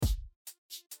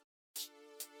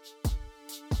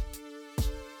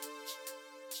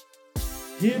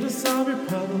Here to solve your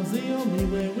problems the only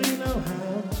way we know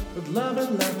how. With love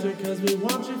and laughter, cause we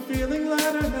want you feeling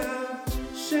lighter now.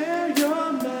 Share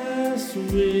your mess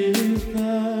with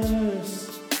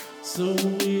us so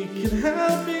we can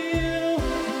help you.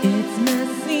 It's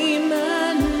Messy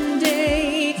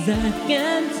Monday. Zach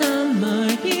and Tom are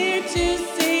here to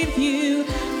save you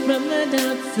from the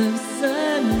doubts of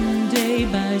Sunday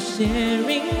by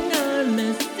sharing our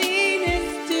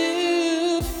messiness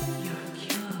too. Your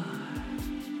cure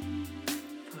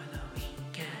for the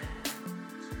weekend.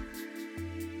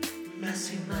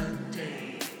 Messy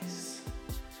Mondays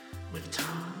with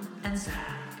Tom and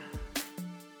Zach.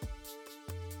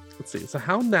 Let's see. So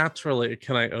how naturally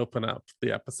can I open up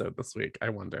the episode this week? I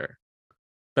wonder.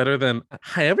 Better than,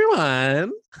 hi,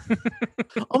 everyone.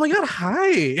 Oh my God,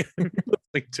 hi.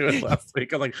 Like to it last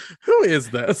week. I'm like, who is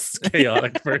this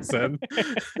chaotic person?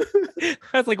 I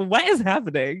was like, what is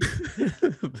happening?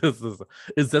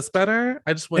 Is this better?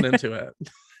 I just went into it.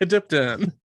 I dipped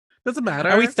in. Doesn't matter.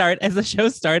 Are we As the show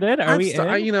started? I'm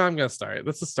gonna start.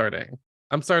 This is starting.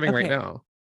 I'm starting right Okay. now.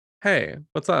 Hey,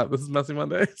 what's up? This is Messy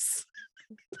Mondays.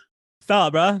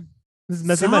 Stop, bro. This is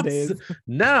Messy Mondays.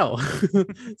 No.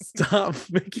 Stop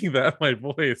making that my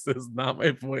voice. Is not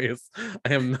my voice.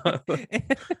 I am not.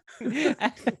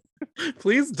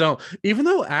 Please don't. Even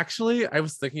though actually I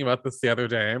was thinking about this the other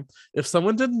day. If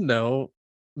someone didn't know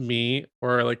me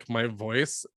or like my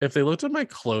voice, if they looked at my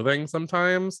clothing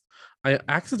sometimes, I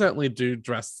accidentally do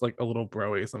dress like a little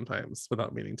broy sometimes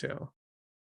without meaning to.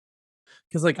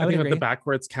 Because like I think of the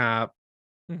backwards cap,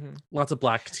 lots of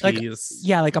black tees.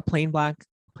 Like a plain black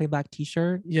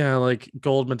t-shirt. Yeah, like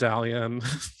gold medallion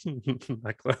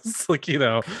necklace. Like,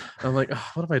 I'm like,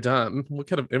 oh, what have I done? What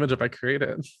kind of image have I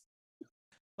created?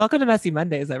 Welcome to Messy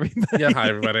Mondays, everybody. Yeah, hi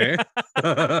everybody.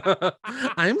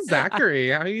 I'm Zachary.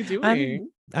 How are you doing?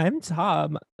 I'm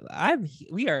Tom.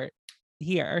 We are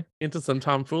here into some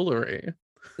tomfoolery.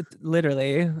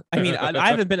 Literally. I mean, I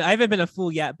haven't been a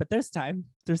fool yet, but there's time.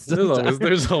 There's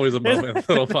always a moment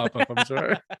that'll pop up, I'm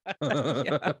sure.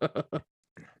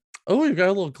 Oh, you got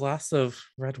a little glass of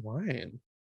red wine.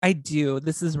 I do.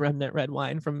 This is remnant red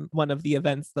wine from one of the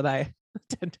events that I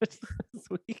attended this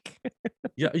week.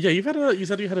 Yeah. You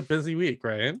said you had a busy week,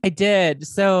 right? I did.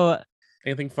 So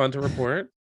anything fun to report?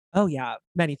 Oh yeah,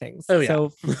 many things. Oh yeah.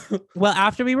 So well,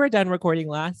 after we were done recording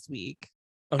last week,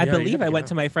 I believe I went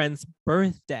to my friend's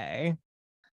birthday.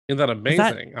 In that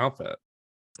amazing outfit.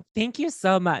 Thank you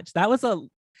so much. That was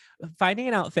finding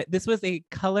an outfit. This was a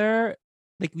color,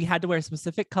 like we had to wear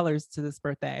specific colors to this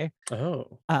birthday.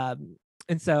 Oh.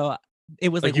 And so it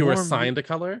was like you were assigned a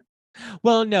color?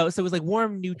 Well, no. So it was like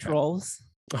warm neutrals.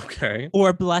 Okay.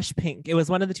 Or blush pink. It was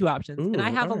one of the two options. Ooh, and I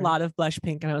have a lot of blush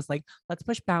pink. And I was like, let's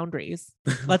push boundaries.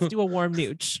 Let's do a warm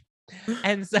neutre.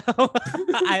 And so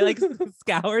I like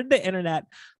scoured the internet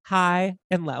high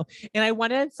and low. And I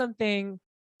wanted something.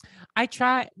 I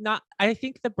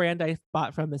think the brand I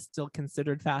bought from is still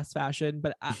considered fast fashion,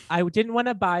 but I didn't want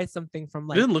to buy something from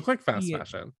like. It didn't look like fast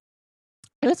fashion.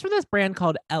 It was from this brand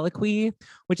called Eloquii,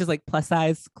 which is like plus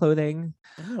size clothing.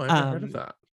 Oh, I've never heard of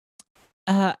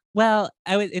that. Well,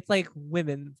 it's like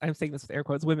women's. I'm saying this with air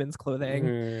quotes, women's clothing.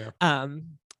 Yeah.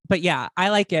 But yeah, I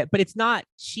like it. But it's not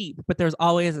cheap. But there's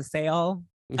always a sale.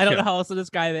 I don't know how else to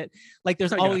describe it. Like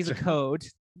there's always a code.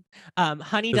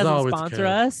 Honey doesn't sponsor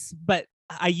us, but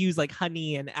I use like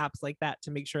Honey and apps like that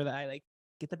to make sure that I like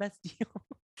get the best deal.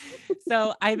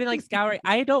 So I've been like scouring.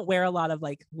 I don't wear a lot of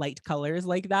like light colors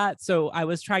like that. So I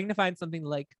was trying to find something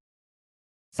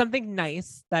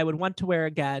nice that I would want to wear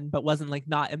again, but wasn't like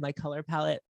not in my color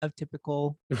palette of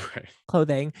typical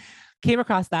clothing. Came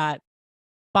across that,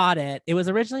 bought it. It was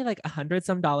originally like $100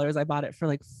 some. I bought it for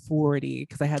like $40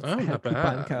 because I had a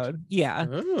coupon code. Yeah.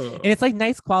 Oh. And it's like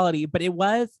nice quality, but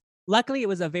luckily it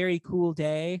was a very cool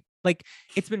day. Like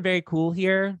it's been very cool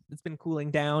here. It's been cooling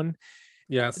down.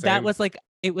 Yeah. Same. That was like,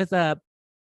 it's a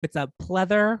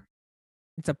pleather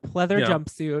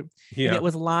jumpsuit. Yeah. And it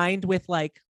was lined with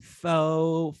like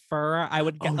faux fur. I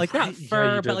would get not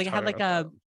fur, but like it had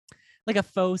like a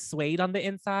faux suede on the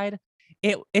inside.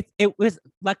 It was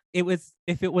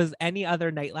if it was any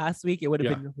other night last week, it would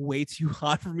have been way too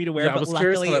hot for me to wear. But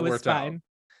luckily it was fine.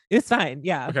 It was fine.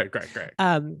 Yeah. Okay, great.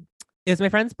 It was my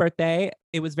friend's birthday.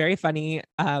 It was very funny.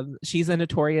 She's a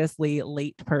notoriously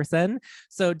late person.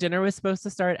 So dinner was supposed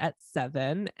to start at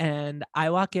 7 and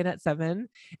I walk in at 7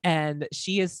 and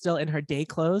she is still in her day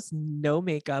clothes, no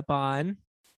makeup on,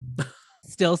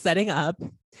 still setting up.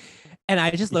 And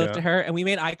I just looked at her and we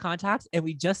made eye contact and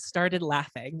we just started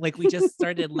laughing. Like we just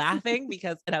started laughing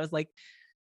because I was like,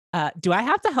 Do I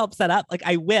have to help set up? Like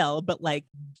I will, but like,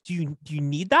 do you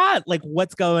need that? Like,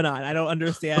 what's going on? I don't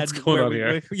understand. What's going on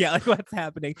here? Yeah, like what's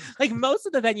happening? Like most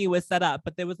of the venue was set up,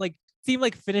 but there was like seemed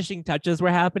like finishing touches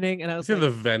were happening, and I was like, the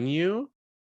venue.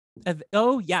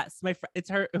 Oh yes, my friend.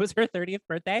 It was her 30th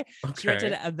birthday. Okay. She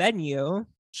rented a venue.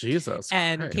 Jesus.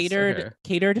 And Christ.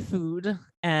 catered food,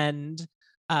 and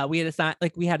we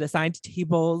had assigned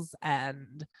tables,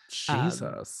 and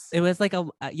Jesus. it was like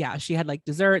she had like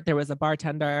dessert. There was a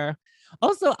bartender.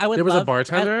 Also, there was a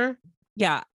bartender.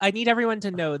 Yeah, I need everyone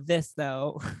to know this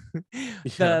though.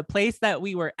 The place that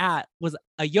we were at was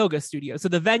a yoga studio. So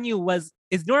the venue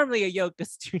is normally a yoga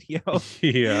studio.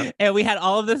 Yeah. And we had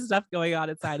all of this stuff going on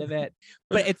inside of it.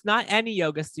 But it's not any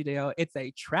yoga studio. It's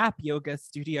a trap yoga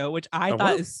studio, which I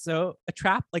thought is so a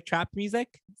trap, like trap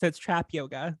music. So it's trap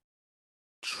yoga.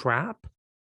 Trap?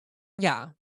 Yeah.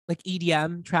 Like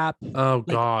EDM, trap. Oh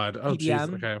like God. Oh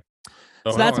EDM. Okay.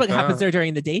 So that's what happens there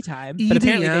during the daytime. EDM? But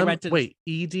apparently they rented. Wait,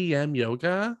 EDM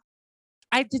yoga?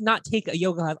 I did not take a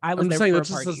yoga class. I was I'm saying that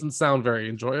just doesn't sound very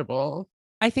enjoyable.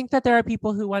 I think that there are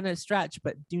people who want to stretch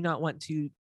but do not want to,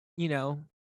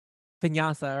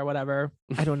 vinyasa or whatever.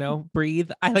 I don't know. Breathe.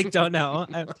 I don't know.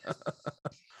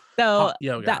 So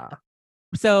yoga.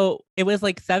 So it was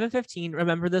like 7:15.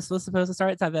 Remember, this was supposed to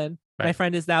start at 7. Right. My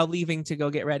friend is now leaving to go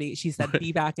get ready. She said,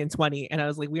 be back in 20. And I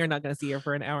was like, we are not going to see her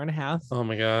for an hour and a half. Oh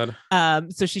my God.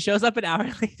 So she shows up an hour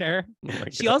later.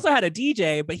 She also had a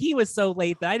DJ, but he was so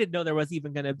late that I didn't know there was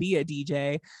even going to be a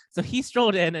DJ. So he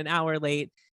strolled in an hour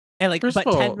late, and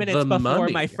 10 minutes before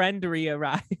my friend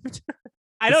re-arrived.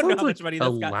 I don't know how much money this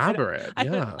got. Elaborate.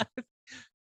 Yeah.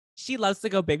 She loves to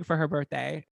go big for her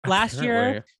birthday. Last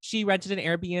year, she rented an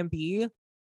Airbnb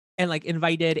and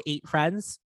invited 8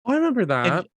 friends. Oh, I remember that.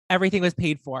 And everything was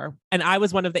paid for. And I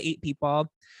was one of the 8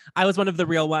 people. I was one of the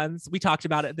real ones. We talked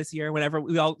about it this year. Whenever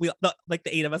we the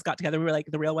 8 of us got together, we were like,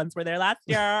 the real ones were there last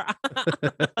year.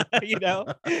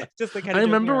 Just like kind of. I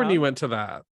remember when you went to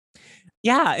that.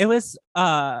 Yeah, it was.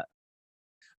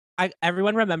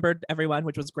 Everyone remembered everyone,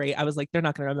 which was great. I was like, they're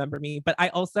not going to remember me. But I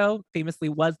also famously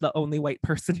was the only white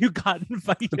person who got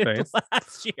invited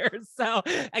last year. So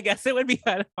I guess it would be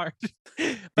kind of hard.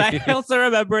 But I also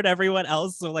remembered everyone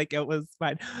else. So it was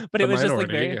fine. But it was just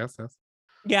very. Yes.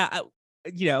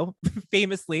 Yeah.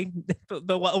 Famously,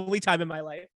 the only time in my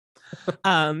life.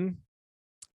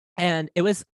 And it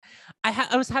was,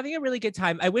 I was having a really good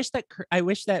time. I wish that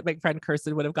my friend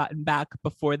Kirsten would have gotten back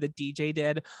before the DJ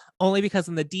did, only because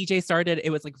when the DJ started, it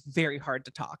was very hard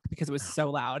to talk because it was so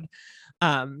loud.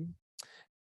 But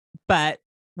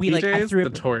I threw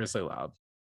notoriously loud.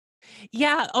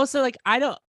 Yeah. Also,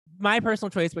 my personal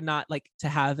choice would not to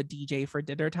have a DJ for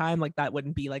dinner time. That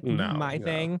wouldn't be my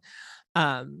thing.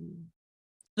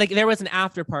 There was an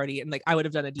after party, and I would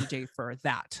have done a DJ for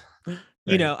that.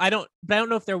 Right. I don't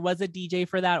know if there was a DJ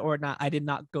for that or not. I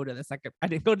didn't go to the second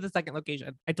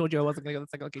location. I told you I wasn't going to go to the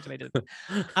second location. I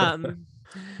didn't.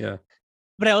 Yeah.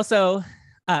 But I also,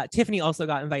 Tiffany also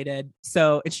got invited.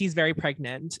 So, and she's very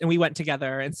pregnant, and we went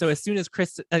together. And so as soon as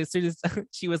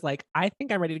she was like, I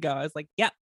think I'm ready to go, I was like,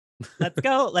 yep. Let's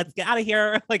go. Let's get out of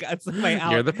here. It's my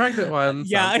out. You're the pregnant one.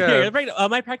 Yeah, you're the pregnant. Oh,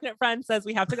 my pregnant friend says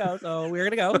we have to go, so we're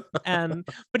gonna go.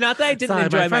 But not that I didn't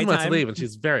enjoy my friend wants to leave, and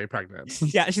she's very pregnant.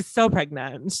 Yeah, she's so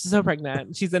pregnant. She's so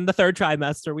pregnant. She's in the 3rd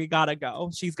trimester. We gotta go.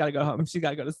 She's gotta go home. She's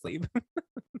gotta go to sleep.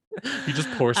 You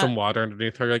just pour some water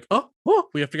underneath her. You're like, oh,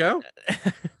 we have to go.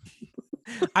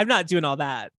 I'm not doing all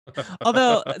that.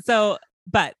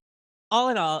 But all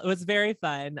in all, it was very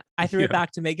fun. I threw it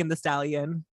back to Megan Thee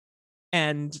Stallion.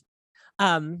 And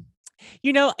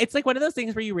it's one of those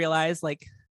things where you realize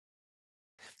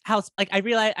how I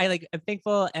realize I'm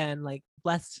thankful and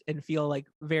blessed and feel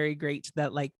very great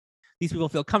that these people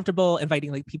feel comfortable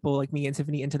inviting people like me and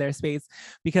Tiffany into their space,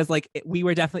 because we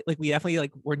were definitely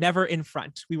we're never in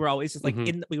front. We were always just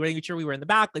we were making sure we were in the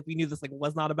back. We knew this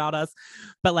was not about us,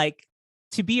 but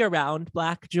to be around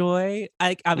Black Joy,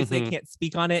 obviously I can't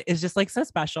speak on it, is just so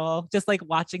special. Just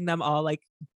watching them all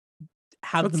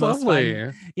have That's the most lovely.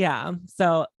 fun. Yeah.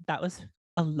 So that was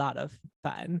a lot of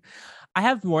fun. I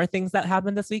have more things that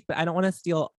happened this week, but I don't want to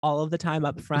steal all of the time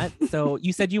up front. So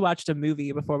you said you watched a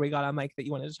movie before we got on mic that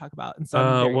you wanted to talk about. And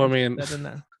so it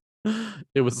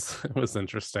was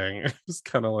interesting. It was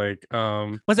kind of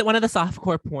was it one of the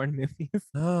softcore porn movies?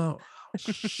 No.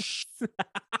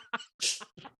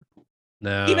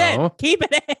 No. Keep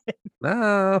it in.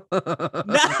 No.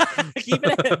 Keep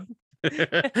it in.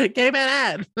 Keep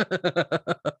it in.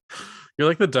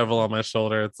 You're the devil on my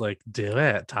shoulder. It's do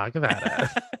it. Talk about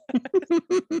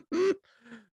it.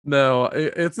 No,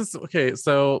 it's just okay.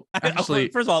 So actually,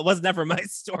 first of all, it was never my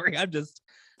story. I'm just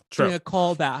doing a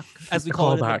callback, as we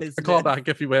call it in the business. A callback,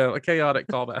 if you will, a chaotic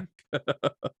callback.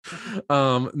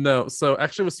 No, so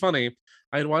actually it was funny.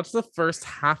 I had watched the first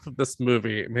half of this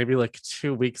movie maybe like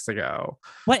 2 weeks ago.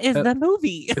 What is the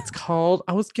movie? It's called,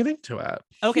 I was getting to it.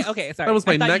 Okay, sorry. That was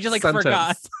my next you just, sentence.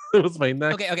 Forgot. It was my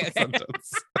next okay.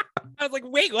 sentence. I was like,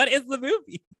 wait, what is the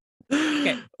movie?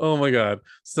 Okay. Oh my god.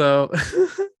 So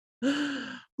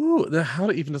how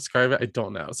to even describe it, I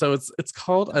don't know. So it's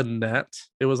called Annette.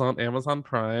 It was on Amazon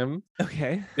Prime.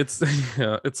 Okay. It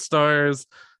stars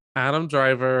Adam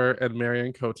Driver and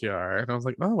Marion Cotillard, and I was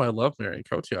like, oh, I love Marion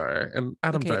Cotillard and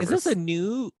Adam Driver. Is this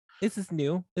new? This is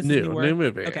new new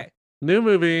movie. Okay. New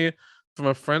movie from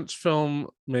a French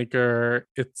filmmaker.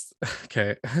 It's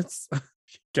okay. It's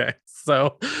okay.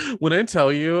 So when I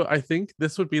tell you, I think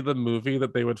this would be the movie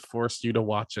that they would force you to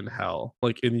watch in hell,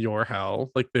 like in your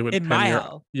hell. Like they would in my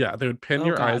hell. Yeah, they would pin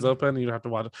your eyes open and you'd have to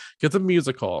watch it. It's a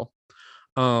musical.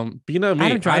 Adam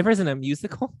Driver's in a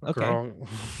musical. Okay. Girl,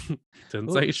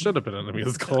 didn't say he should have been in a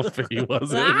musical, but he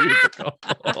was in a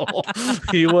musical.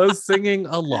 He was singing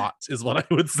a lot, is what I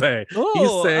would say. He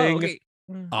sang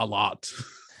a lot.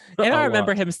 And I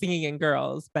remember him singing in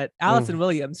Girls, but Allison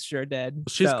Williams sure did.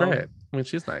 She's great. I mean,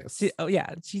 she's nice.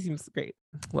 She seems great.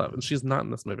 Love, and she's not in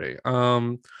this movie.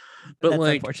 But that's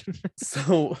like,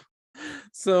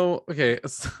 so okay,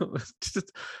 so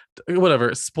just,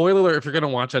 whatever. Spoiler alert if you're gonna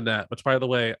watch Annette, which by the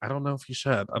way, I don't know if you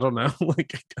should. I don't know.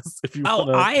 Like, I guess if you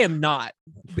I am not.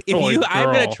 I'm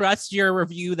gonna trust your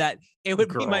review that it would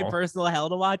be my personal hell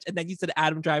to watch, and then you said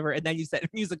Adam Driver, and then you said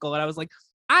musical, and I was like,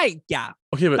 okay,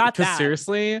 but because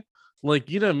seriously, like,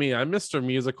 you know me, I'm Mr.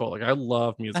 Musical. Like, I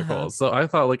love musicals. So I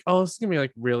thought, like, oh, this is gonna be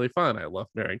like really fun. I love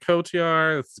Marion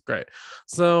Cotillard. It's great.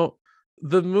 So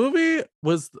the movie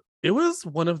was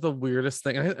one of the weirdest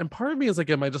things. And part of me is like,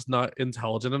 am I just not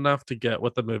intelligent enough to get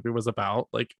what the movie was about?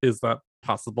 Like, is that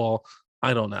possible?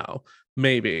 I don't know.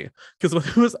 Maybe. Because when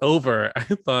it was over, I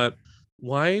thought,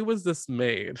 why was this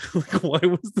made? Like, why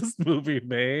was this movie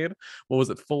made? What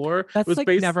was it for? That's it was like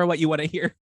never what you want to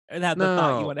hear. That's the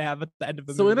thought you want to have at the end of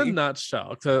the movie. So in a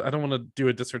nutshell, I don't want to do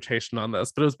a dissertation on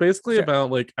this, but it was basically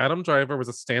about like Adam Driver was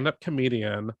a stand-up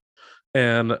comedian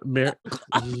and and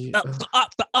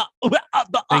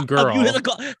girl,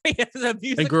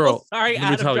 and girl, sorry,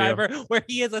 Adam Driver, where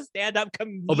he is a stand-up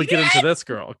comedian. Oh, but get into this,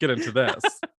 girl. Get into this.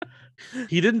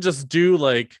 He didn't just do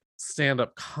like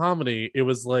stand-up comedy. It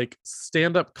was like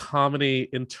stand-up comedy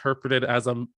interpreted as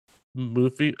a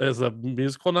movie, as a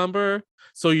musical number.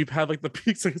 So you've had like the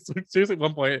peaks. Like, seriously, at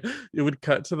one point it would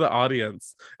cut to the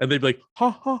audience and they'd be like, ha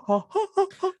ha ha ha ha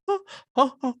ha ha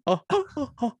ha ha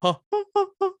ha ha ha,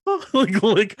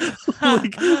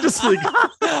 like just like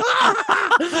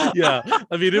yeah.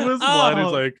 I mean, it was one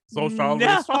who's like, so shall we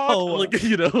start? Like,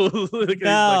 you know, like,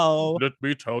 like, let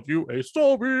me tell you a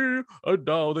story, and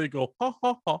now they go ha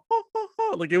ha ha ha ha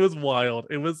ha. Like, it was wild.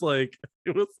 It was like,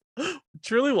 it was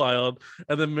truly wild.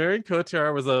 And then Marion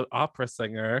Cotillard was an opera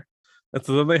singer. And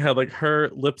so then they had like her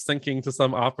lip syncing to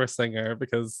some opera singer,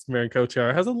 because Marion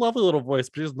Cotillard has a lovely little voice,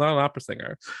 but she's not an opera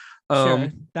singer.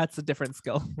 Sure, that's a different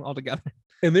skill altogether.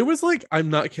 And there was like, I'm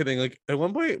not kidding, like at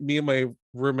one point, me and my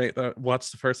roommate that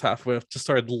watched the first half with just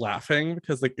started laughing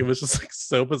because like it was just like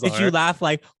so bizarre. Did you laugh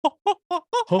like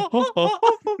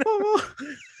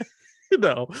you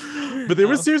know? But there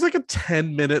was seriously like a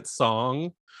 10-minute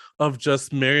song of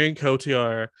just Marion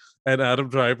Cotillard and Adam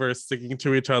Driver singing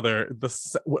to each other.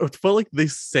 It felt like the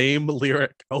same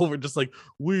lyric over, just like,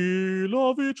 we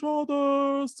love each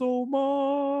other so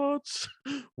much.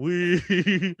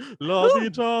 We love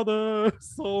each other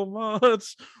so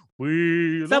much.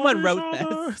 Someone wrote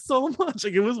this so much.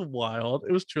 Like, it was wild.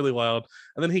 It was truly wild.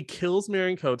 And then he kills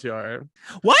Marion Cotillard.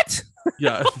 What?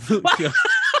 Yeah.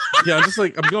 Yeah, I'm just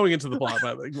like, I'm going into the plot.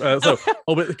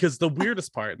 But because the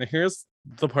weirdest part, and here's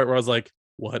the part where I was like,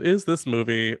 what is this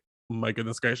movie? My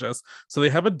goodness gracious. So they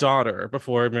have a daughter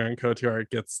before Marion Cotillard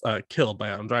gets killed by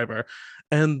Adam Driver,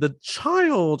 and the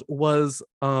child was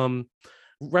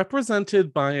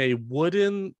represented by a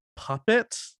wooden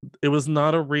puppet. It was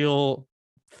not a real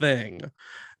thing,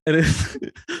 and it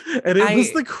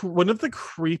was one of the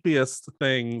creepiest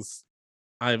things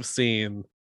I've seen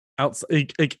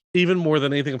outside, like even more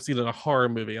than anything I've seen in a horror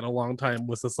movie in a long time,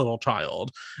 was this little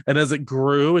child. And as it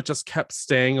grew, it just kept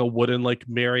staying a wooden like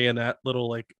marionette little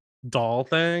like doll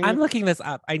thing. I'm looking this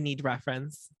up. I need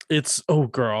reference. It's, oh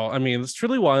girl, I mean, it's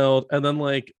truly wild. And then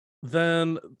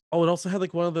it also had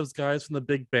like one of those guys from the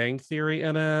Big Bang Theory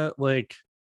in it, like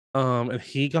and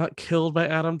he got killed by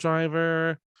Adam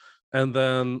Driver. And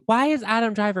then why is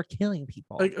Adam Driver killing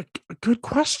people? Like, good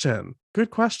question. Good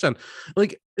question.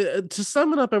 Like to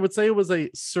sum it up, I would say it was a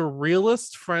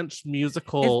surrealist French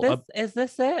musical. Is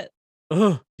this it?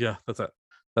 Yeah, that's it.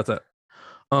 That's it.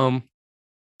 And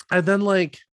then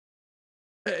like,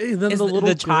 and then is the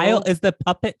little child is the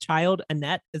puppet child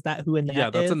Annette? Is that who Annette? Yeah,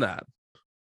 that's is? Annette.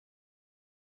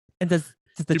 And does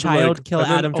the child kill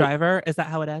Adam Driver? Is that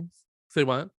how it ends? Say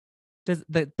what? Does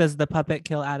the puppet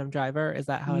kill Adam Driver? Is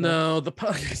that how it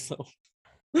ends? So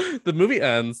the movie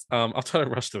ends. I'll try to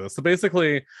rush through this. So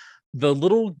basically, the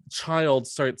little child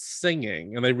starts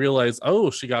singing, and they realize,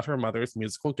 oh, she got her mother's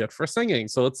musical gift for singing.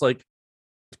 So it's like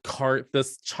cart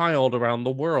this child around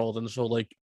the world, and she'll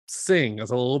like sing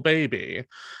as a little baby.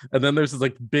 And then there's this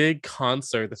like big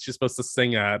concert that she's supposed to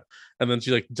sing at, and then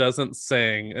she like doesn't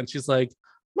sing, and she's like,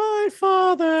 my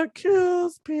father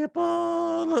kills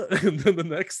people. And then the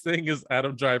next thing is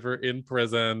Adam Driver in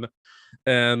prison,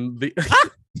 and the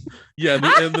yeah, and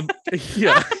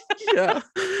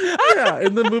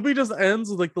the movie just ends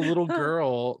with like the little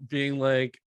girl being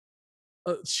like,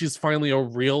 she's finally a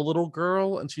real little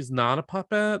girl and she's not a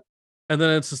puppet, and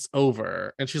then it's just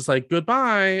over, and she's like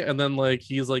goodbye, and then like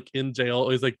he's like in jail,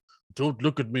 he's like, don't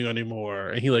look at me anymore,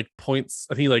 and he like points,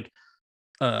 and he like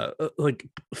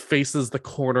faces the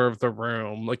corner of the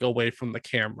room like away from the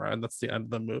camera, and that's the end of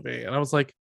the movie. And I was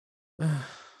like,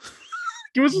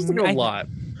 it was just like a lot.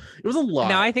 It was a lot.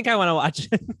 Now I think I want to watch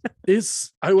it.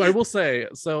 I will say,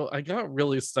 so I got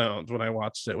really stoned when I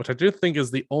watched it, which I do think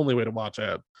is the only way to watch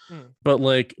it. But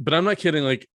I'm not kidding,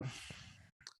 like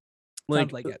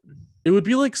it would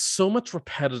be like so much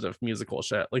repetitive musical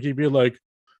shit. Like you'd be like,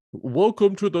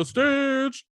 welcome to the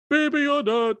stage, baby or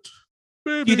not.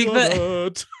 Baby, do you think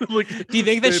that like, do you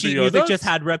think that sheet music just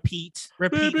had repeat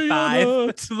baby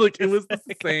 5? Like it was the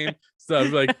same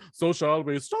stuff. Like, so shall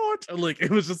we start? And like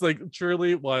it was just like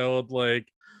truly wild. Like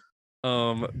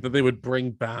that they would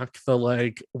bring back the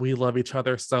like we love each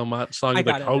other so much song. Like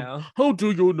how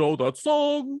do you know that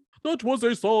song? That was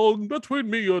a song between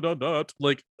me and Annette.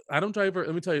 Like Adam Driver,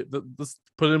 let me tell you, this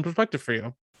put it in perspective for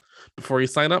you before you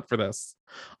sign up for this.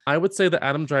 I would say that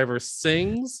Adam Driver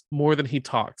sings more than he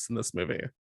talks in this movie.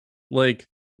 Like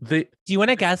do you want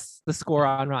to guess the score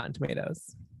on Rotten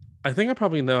Tomatoes? I think I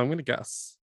probably know. I'm going to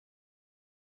guess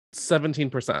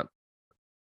 17%.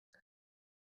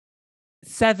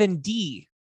 70%.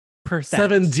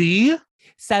 70?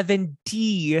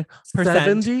 70%.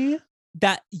 70?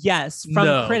 That yes,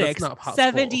 from critics.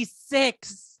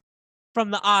 76 from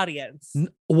the audience.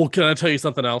 Well, can I tell you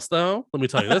something else though? Let me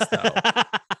tell you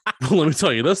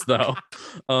this though.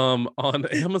 On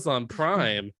Amazon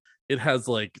Prime, it has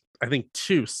like I think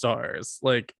 2 stars,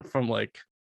 like from like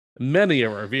many a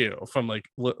review from like,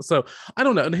 so I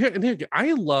don't know. And here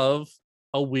I love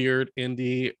a weird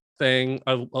indie thing,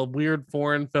 a weird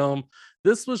foreign film.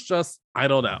 This was just, I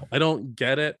don't know. I don't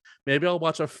get it. Maybe I'll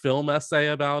watch a film essay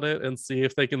about it and see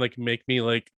if they can like make me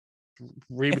like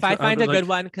read. If I find a good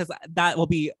one, because that will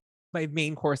be my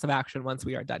main course of action once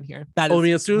we are done here. That is, I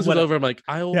mean, as soon as it's over, I'm like,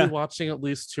 I will be watching at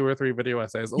least 2 or 3 video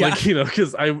essays. Like, you know,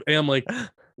 because I am like,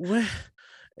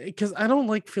 because I don't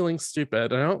like feeling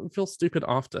stupid. I don't feel stupid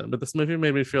often, but this movie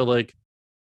made me feel like,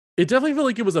 it definitely felt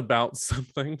like it was about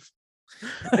something.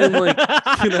 And like,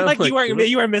 you know, like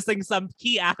you were missing some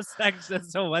key aspects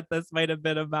as to what this might have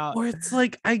been about. Or it's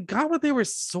like I got what they were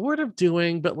sort of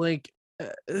doing, but like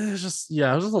it was just it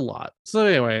was just a lot. So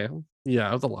anyway,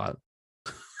 it was a lot.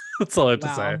 That's all I have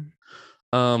to say.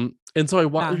 And so I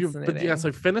watched, but yes,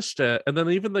 I finished it, and then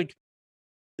even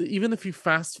if you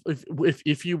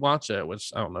if you watch it,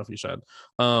 which I don't know if you should,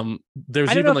 there's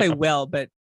I don't know if I will, but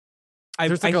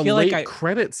there's like I feel like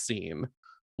credit scene.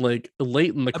 Like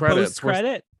late in the credits,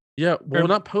 credit,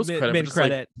 not post credit, mid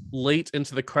credit. Like late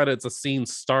into the credits, a scene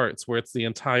starts where it's the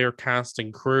entire cast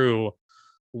and crew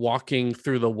walking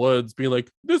through the woods, being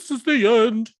like, "This is the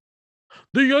end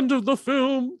of the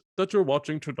film that you're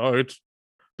watching tonight.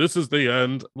 This is the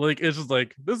end." Like it's just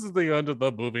like, this is the end of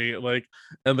the movie. Like,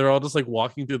 and they're all just like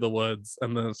walking through the woods,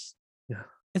 and then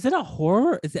Is it a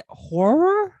horror? Is it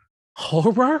horror?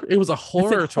 Horror? It was a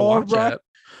horror to watch it.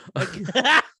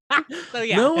 So,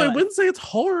 no, I wouldn't say it's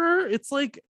horror. It's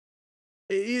like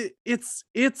it's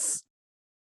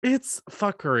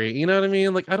fuckery. You know what I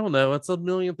mean? Like, I don't know. It's a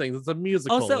million things. It's a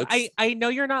musical. Also, I know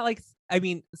you're not like, I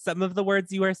mean, some of the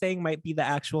words you are saying might be the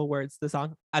actual words to the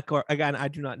song. Again, I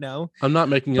do not know. I'm not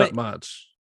making up much.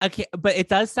 Okay, but it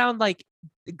does sound like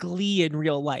Glee in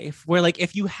real life, where like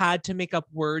if you had to make up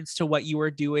words to what you were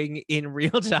doing in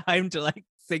real time to like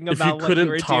sing about what you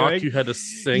were doing, you had to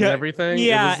sing everything.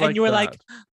 Yeah, and you were like,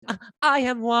 I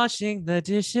am washing the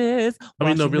dishes. I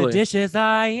mean, no, Washing the really. dishes,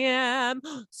 I am.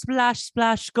 Splash,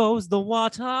 splash goes the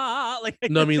water. Like,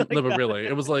 No, I mean, no, like but that. really,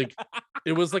 it was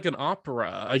like an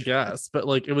opera, I guess. But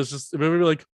like, it was just, it made me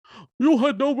like, you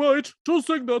had no right to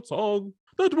sing that song.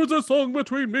 That was a song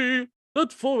between me.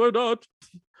 That for that.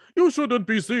 You shouldn't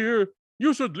be here.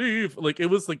 You should leave. Like, it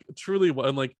was like truly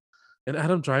one, like, and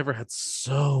Adam Driver had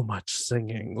so much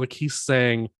singing. Like, he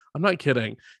sang, I'm not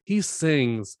kidding, he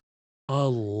sings a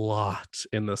lot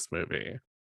in this movie.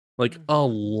 Like, a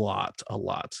lot.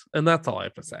 And that's all I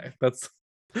have to say. That's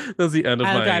the end of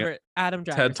my Adam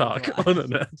Driver TED talk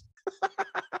on it.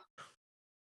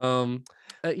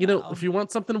 You know, if you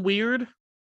want something weird,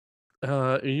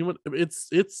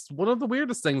 it's one of the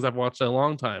weirdest things I've watched in a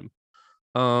long time.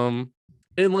 And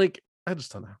like, I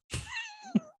just don't know.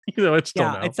 I just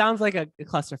don't know. It sounds like a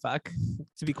clusterfuck,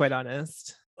 to be quite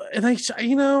honest. And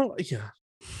yeah.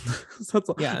 So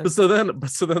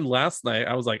then last night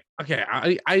I was like, okay,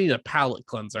 I need a palate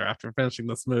cleanser after finishing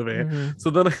this movie. Mm-hmm.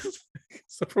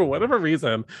 So for whatever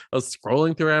reason, I was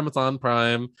scrolling through Amazon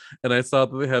Prime and I saw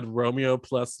that they had Romeo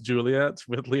plus Juliet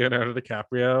with Leonardo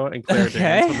DiCaprio and Claire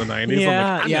Danes from the 90s.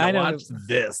 Yeah, I'm like, I'm gonna watch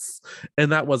this.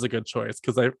 And that was a good choice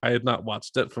because I had not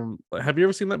watched it from. Have you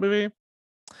ever seen that movie?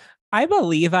 I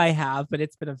believe I have, but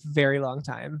it's been a very long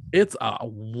time. It's a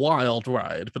wild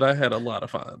ride, but I had a lot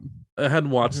of fun. I hadn't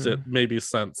watched it maybe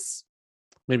since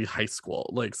high school.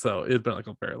 Like, so it'd been like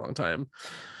a very long time.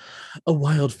 A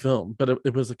wild film, but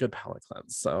it was a good palate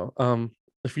cleanse. So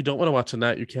if you don't want to watch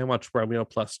Annette, you can watch Romeo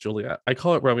plus Juliet. I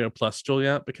call it Romeo plus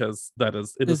Juliet because it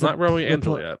is not Romeo and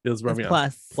Juliet. It is Romeo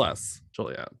plus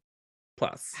Juliet.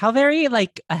 Plus. How very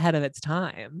like ahead of its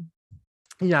time.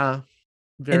 Yeah.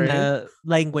 Very... in the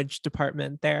language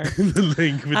department there. The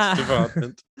language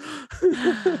department.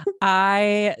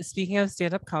 Speaking of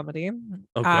stand-up comedy,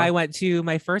 I went to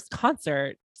my first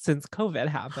concert since COVID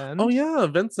happened. Oh yeah,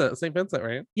 St. Vincent,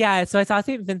 right? Yeah, so I saw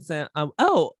St. Vincent.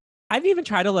 I've even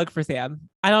tried to look for Sam.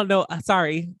 I don't know.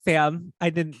 Sorry, Sam. I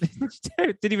didn't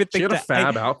even think she had a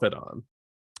fab outfit on.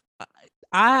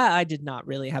 I did not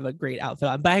really have a great outfit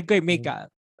on, but I had great makeup.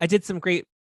 I did some great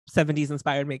 70s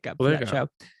inspired makeup for that show.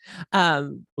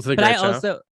 Was it a great show?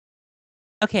 Also,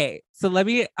 okay, so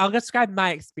I'll describe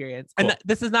my experience. Cool. And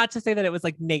this is not to say that it was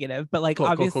like negative, but like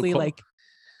obviously cool. Like,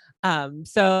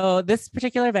 so this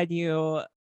particular venue,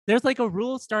 there's like a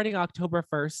rule starting October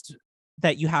 1st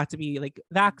that you have to be like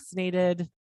vaccinated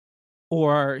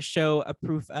or show a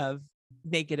proof of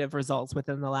negative results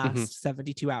within the last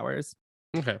 72 hours.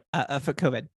 Okay. For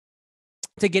COVID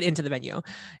to get into the venue.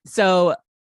 So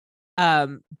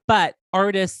but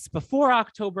artists before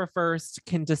October 1st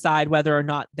can decide whether or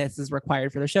not this is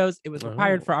required for their shows. It was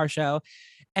required for our show.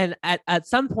 And at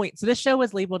some point, so this show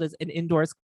was labeled as an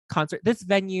indoors concert. This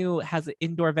venue has an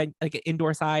indoor venue, like an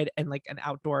indoor side and like an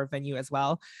outdoor venue as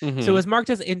well. So it was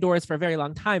marked as indoors for a very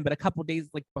long time, but a couple days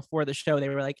like before the show, they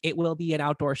were like, it will be an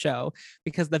outdoor show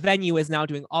because the venue is now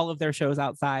doing all of their shows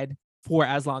outside for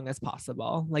as long as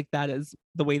possible. Like that is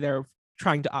the way they're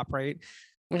trying to operate.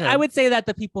 Okay. I would say that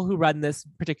the people who run this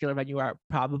particular venue are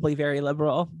probably very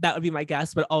liberal. That would be my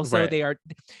guess, but also they are.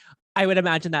 I would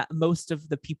imagine that most of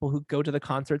the people who go to the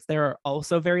concerts there are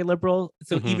also very liberal.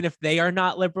 So even if they are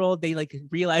not liberal, they like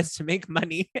realize to make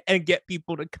money and get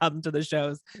people to come to the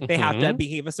shows, they have to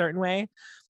behave a certain way.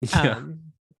 Yeah.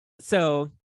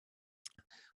 So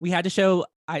we had to show.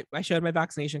 I showed my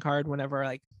vaccination card whenever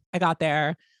like I got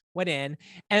there, went in,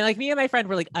 and like me and my friend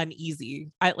were like uneasy.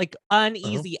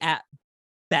 At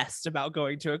best about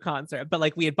going to a concert, but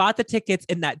like we had bought the tickets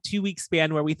in that 2-week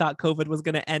span where we thought COVID was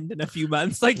going to end in a few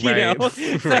months, like you know.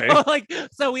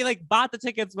 So we like bought the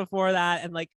tickets before that,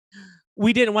 and like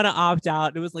we didn't want to opt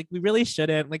out. It was like we really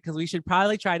shouldn't, like, because we should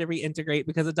probably try to reintegrate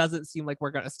because it doesn't seem like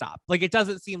we're going to stop. Like it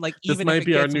doesn't seem like this even might if it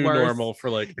be our gets new worse, normal for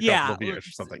like a couple of years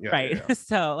or something. Right. Yeah.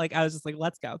 So like I was just like,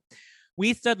 let's go.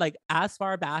 We stood like as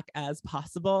far back as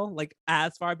possible, like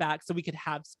as far back so we could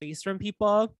have space from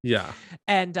people. Yeah.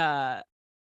 And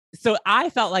so I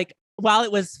felt like while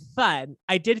it was fun,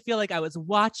 I did feel like I was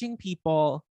watching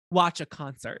people watch a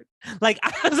concert. Like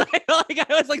I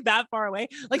was like that far away.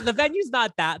 Like the venue's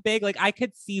not that big. Like I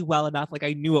could see well enough. Like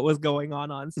I knew what was going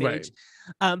on stage.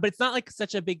 Right. But it's not like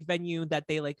such a big venue that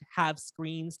they like have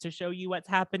screens to show you what's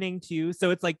happening too.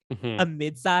 So it's like a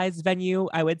mid-sized venue,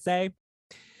 I would say.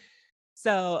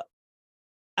 So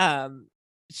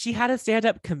she had a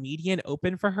stand-up comedian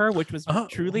open for her, which was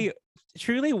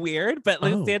truly weird, but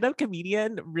like stand-up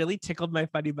comedian really tickled my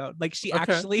funny bone. Like she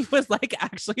actually was like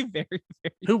very, very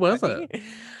Who was funny. it?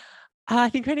 I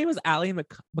think her name was Ali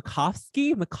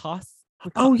Makovsky.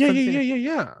 Oh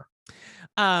yeah.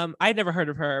 I'd never heard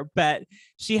of her, but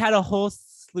she had a whole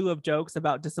slew of jokes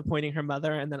about disappointing her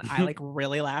mother, and then I like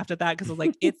really laughed at that because I was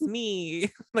like, it's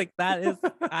me. Like that is,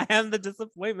 I am the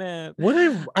disappointment. What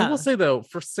I will say though,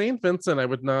 for St. Vincent, I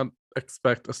would not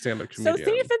expect a stand-up comedian. So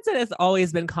St. Vincent has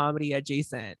always been comedy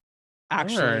adjacent.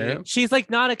 Actually, she's like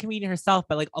not a comedian herself,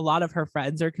 but like a lot of her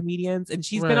friends are comedians, and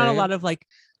she's been on a lot of like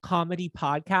comedy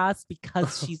podcasts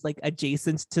because she's like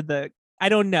adjacent to the, I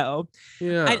don't know.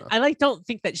 Yeah. I like don't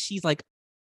think that she's like,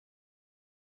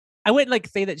 I wouldn't like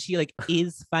say that she like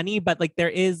is funny, but like there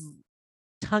is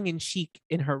tongue in cheek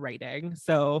in her writing.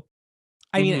 So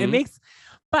I mean, it makes,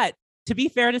 but to be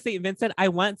fair to St. Vincent, I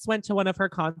once went to one of her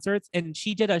concerts and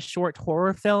she did a short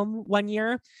horror film one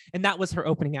year. And that was her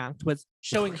opening act, was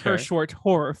showing her short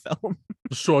horror film.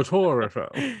 Short horror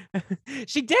film.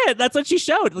 She did. That's what she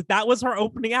showed. Like that was her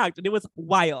opening act. And it was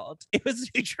wild. It was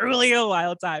truly a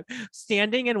wild time.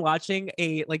 Standing and watching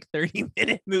a like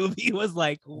 30-minute movie was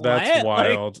like, what? That's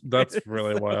wild. Like, that's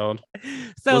really wild.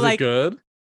 So was like, it good?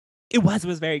 It was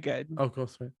very good. Oh, go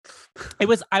straight. It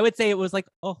was, I would say it was like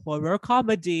a horror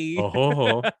comedy.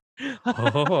 Oh.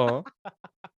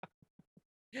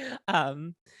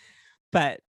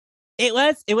 But it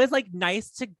was like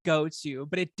nice to go to,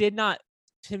 but it did not,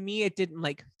 to me, it didn't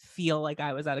like feel like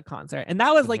I was at a concert. And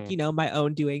that was like, you know, my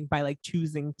own doing by like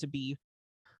choosing to be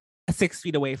 6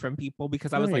 feet away from people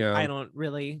because I was like, I don't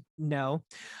really know.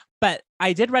 But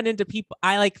I did run into people.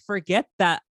 I like forget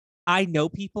that I know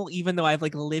people, even though I've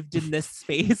like lived in this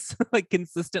space like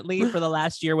consistently for the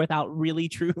last year without really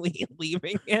truly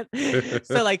leaving it.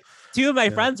 So like 2 of my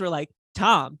friends were like,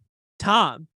 Tom.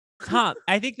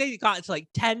 I think they got to like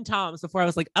 10 Toms before I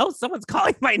was like, oh, someone's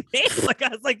calling my name. Like I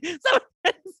was like,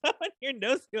 someone here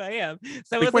knows who I am.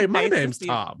 So it was wait, like, my name's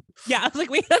Tom. Yeah, I was like,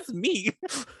 wait, that's me.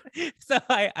 So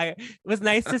I it was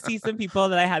nice to see some people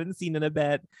that I hadn't seen in a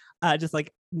bit. Just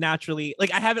like naturally,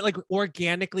 like I haven't like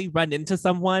organically run into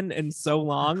someone in so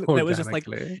long. That was just like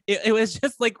it was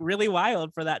just like really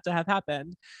wild for that to have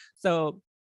happened. So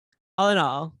all in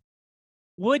all,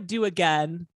 would do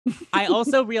again. I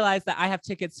also realized that I have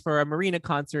tickets for a Marina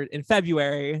concert in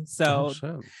February. So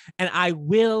and I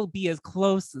will be as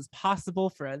close as possible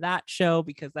for that show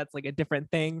because that's like a different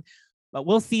thing. But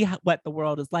we'll see what the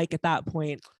world is like at that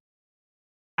point.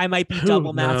 I might be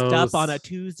double masked up on a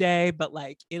Tuesday, but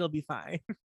like it'll be fine.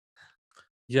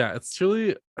 Yeah, it's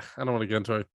truly, I don't want to get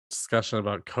into a discussion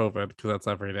about COVID because that's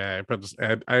every day, but just,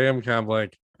 I am kind of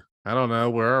like, I don't know,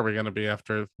 where are we going to be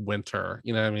after winter?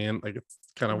 You know what I mean? Like it's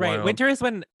kind of wild. Winter is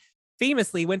when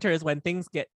things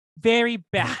get very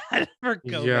bad for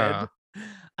COVID. Yeah.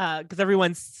 Because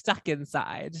everyone's stuck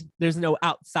inside. There's no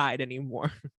outside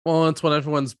anymore. Well, it's when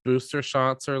everyone's booster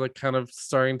shots are like kind of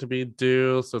starting to be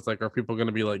due. So it's like, are people going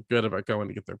to be like good about going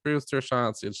to get their booster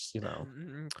shots? It's, you know,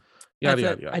 I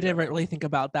didn't really think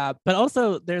about that. But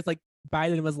also, there's like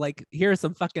Biden was like, here are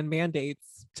some fucking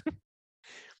mandates.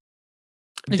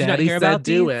 Daddy said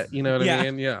do it. You know what I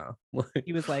mean? Yeah.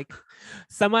 He was like,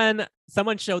 someone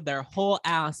showed their whole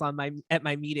ass at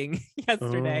my meeting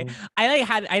yesterday. I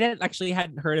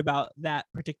hadn't heard about that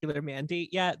particular mandate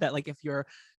yet. That like if you're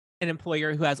an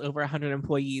employer who has over 100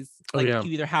 employees, like you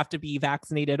either have to be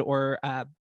vaccinated or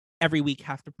every week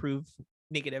have to prove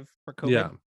negative for COVID. Yeah.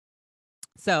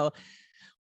 So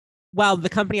while the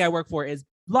company I work for is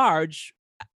large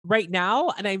right now,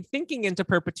 and I'm thinking into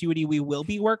perpetuity, we will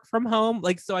be work from home.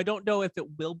 Like, so I don't know if it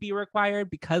will be required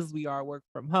because we are work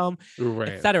from home,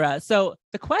 etc. So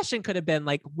the question could have been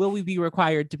like, will we be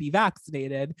required to be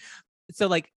vaccinated? So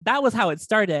like that was how it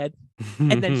started.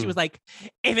 And then she was like,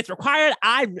 if it's required,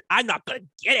 I'm not gonna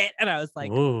get it. And I was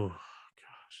like, oh.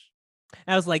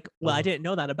 I was like, well, I didn't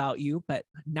know that about you, but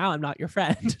now I'm not your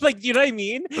friend. Like, you know what I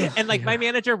mean? And like my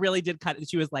manager really did cut it.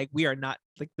 She was like, we are not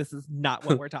like, this is not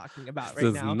what we're talking about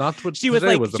right now. Not what she was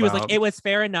like, it was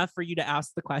fair enough for you to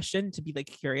ask the question, to be like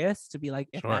curious, to be like,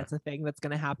 if that's a thing that's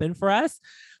going to happen for us.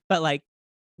 But like,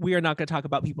 we are not going to talk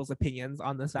about people's opinions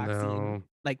on this vaccine,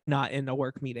 like not in a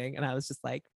work meeting. And I was just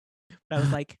like,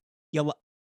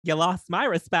 you lost my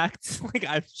respect. Like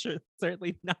I'm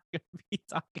certainly not going to be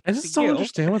talking. I just don't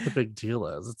understand what the big deal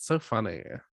is. It's so funny.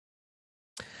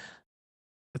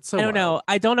 It's so. I don't know.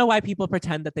 I don't know why people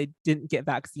pretend that they didn't get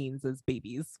vaccines as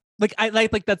babies. Like I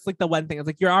like that's like the one thing. It's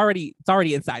like it's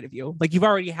already inside of you. Like you've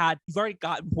already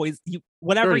gotten poison.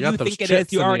 Whatever you think it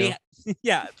is, you already.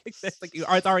 Yeah,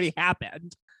 it's already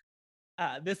happened.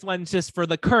 This one's just for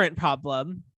the current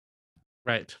problem.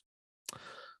 Right.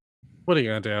 What are you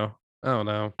gonna do? I don't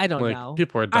know. I don't know.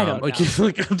 People are dumb. I'm just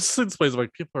in this place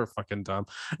like people are fucking dumb.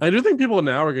 I do think people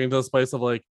now are getting to this place of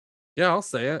like, yeah, I'll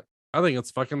say it. I think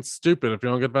it's fucking stupid if you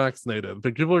don't get vaccinated.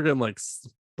 But people are getting like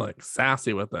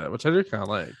sassy with it, which I do kind of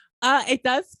like. It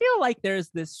does feel like there's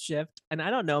this shift, and I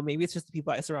don't know, maybe it's just the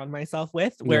people I surround myself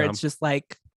with, where it's just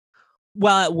like,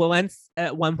 well, once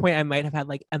at one point I might have had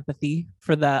like empathy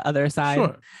for the other side.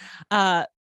 Sure. I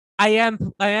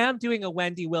am doing a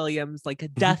Wendy Williams, like a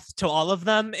death to all of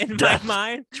them in my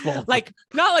mind. Like,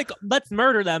 not like let's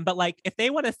murder them, but like if they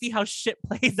want to see how shit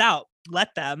plays out,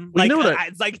 let them. Like,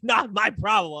 it's like not my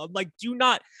problem. Like, do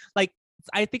not like.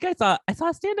 I think I saw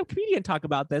a stand-up comedian talk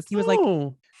about this. He was like,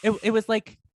 it was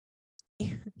like,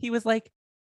 he was like,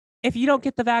 if you don't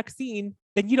get the vaccine,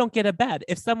 then you don't get a bed.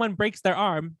 If someone breaks their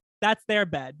arm, that's their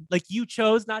bed. Like, you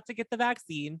chose not to get the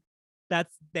vaccine.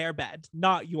 That's their bed,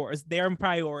 not yours. Their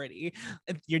priority.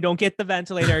 If you don't get the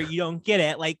ventilator, you don't get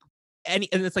it. Like, and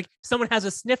it's like someone has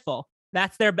a sniffle.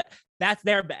 That's their bed. That's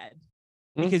their bed.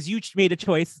 Because you made a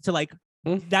choice to like,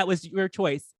 that was your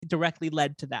choice directly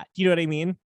led to that. Do you know what I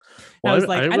mean? Well, I was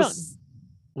like, I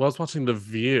was watching The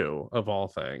View of all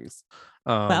things.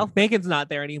 Well, Megan's not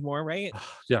there anymore, right?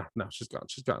 Yeah, no, she's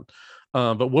gone.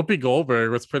 But Whoopi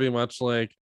Goldberg was pretty much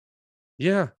like,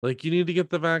 yeah, like you need to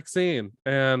get the vaccine.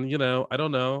 And, you know, I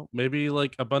don't know, maybe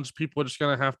like a bunch of people are just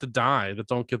going to have to die that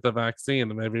don't get the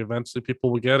vaccine. And maybe eventually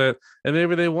people will get it and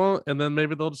maybe they won't. And then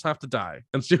maybe they'll just have to die.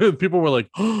 And people were like,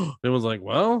 oh, it was like,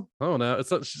 well, oh no, it's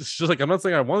not, she's like, I'm not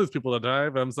saying I want these people to die,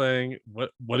 but I'm saying,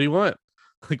 what do you want?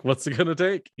 Like, what's it going to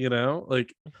take? You know,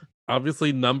 like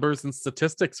obviously numbers and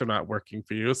statistics are not working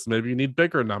for you. So maybe you need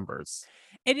bigger numbers.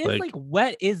 It is like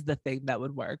what is the thing that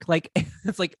would work? Like,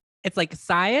 it's like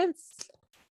science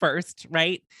first,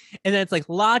 right? And then it's like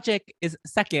logic is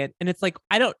second. And it's like,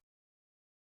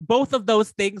 both of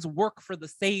those things work for the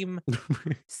same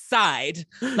side.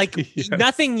 Like,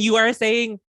 nothing you are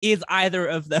saying is either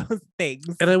of those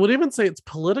things. And I would even say it's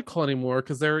political anymore,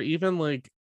 because there are even like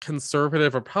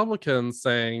conservative Republicans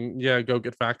saying, yeah, go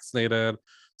get vaccinated.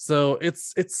 So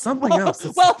it's something else.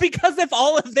 Well, because if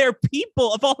all of their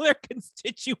people, if all their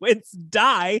constituents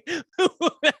die,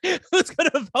 who's going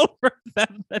to vote for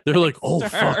them? They're like, oh,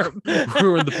 fuck.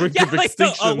 We're on the brink of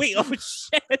extinction. Oh, wait. Oh,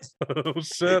 shit. Oh,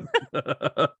 shit.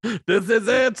 This is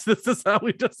it. This is how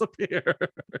we disappear.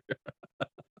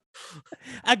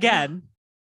 Again,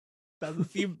 doesn't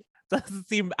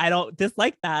seem, I don't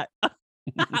dislike that.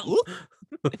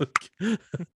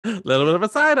 Little bit of a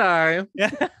side eye.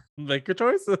 Yeah. Make your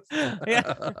choices.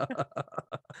 Yeah.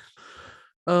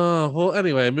 Well,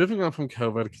 anyway, moving on from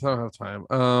COVID, because I don't have time.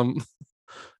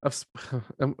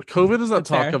 COVID is that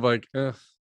talk fair. Of like,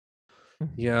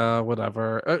 yeah,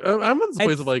 whatever. I'm in the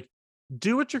place of like,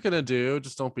 do what you're gonna do,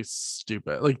 just don't be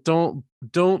stupid. Like, don't.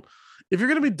 If you're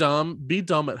gonna be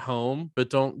dumb at home, but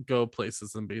don't go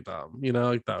places and be dumb. You know,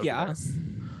 like that. Yeah.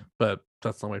 But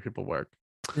that's not the way people work.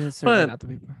 But not the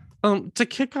people. To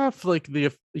kick off like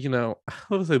the, you know,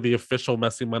 what was it, the official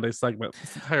Messy Monday segment?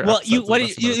 Well, you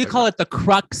call it the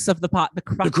crux of the the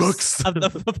crux of the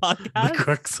podcast. The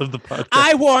crux of the podcast.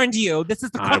 I warned you. This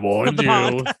is the crux. I warned you.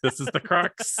 Podcast. This is the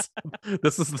crux.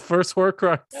 This is the first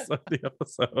Horcrux of the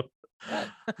episode.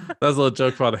 That was a little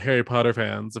joke for all the Harry Potter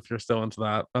fans, if you're still into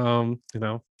that. You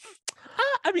know.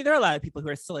 I mean, there are a lot of people who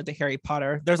are still into Harry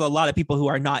Potter. There's a lot of people who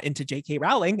are not into J.K.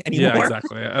 Rowling anymore. Yeah,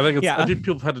 exactly. I think I think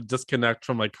people have had to disconnect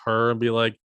from like her and be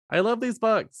like, I love these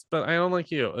books, but I don't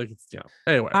like you. Like,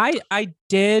 Anyway, I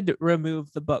did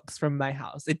remove the books from my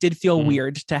house. It did feel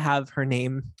weird to have her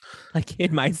name like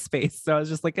in my space, so I was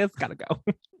just like, it's gotta go.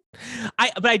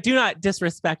 But I do not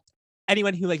disrespect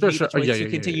anyone who like made the choice to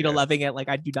continue to loving it. Like,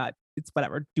 I do not. It's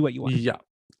whatever. Do what you want. Yeah.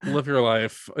 Live your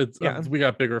life. It's we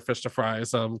got bigger fish to fry,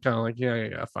 so I'm kind of like,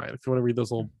 yeah, fine. If you want to read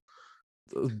those little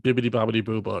bibbity bobbity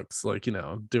boo books, like, you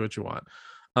know, do what you want.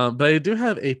 But I do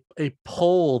have a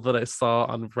poll that I saw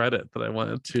on Reddit that I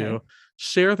wanted to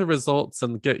share the results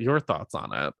and get your thoughts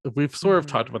on it. We've sort of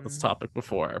talked about this topic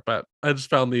before, but I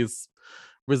just found these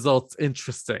results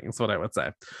interesting, is what I would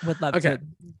say. Would love to.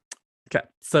 Okay,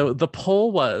 so the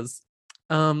poll was,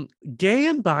 gay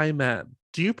and bi men,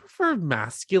 do you prefer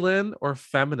masculine or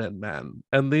feminine men?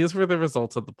 And these were the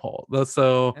results of the poll.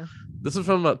 So this is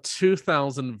from about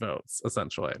 2,000 votes,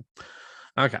 essentially.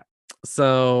 Okay.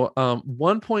 So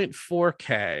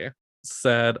 1.4K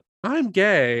said, I'm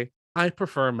gay, I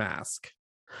prefer mask.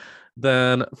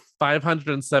 Then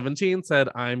 517 said,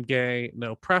 I'm gay,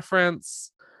 no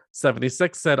preference.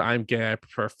 76 said, I'm gay, I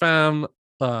prefer femme.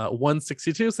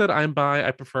 162 said, I'm bi,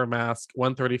 I prefer mask.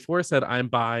 134 said, I'm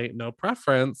bi, no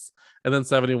preference. And then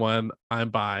 71, I'm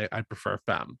bi, I prefer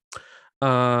femme.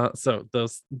 So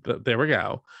there we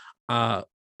go. I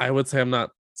would say I'm not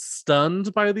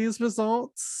stunned by these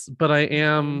results, but I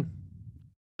am.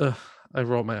 I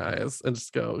roll my eyes and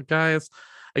just go, guys.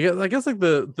 I guess like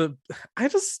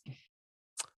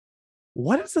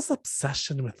what is this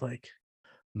obsession with like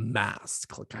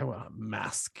mask. Like I want a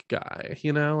mask guy,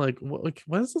 you know? Like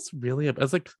what is this really about?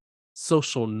 It's like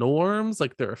social norms,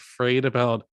 like they're afraid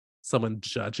about someone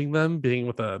judging them being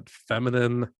with a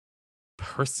feminine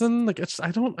person. Like it's just,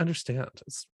 I don't understand.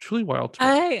 It's truly wild to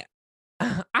me.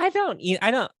 I don't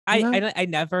I don't I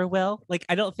never will. Like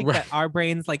I don't think Right. that our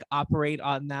brains like operate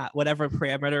on that whatever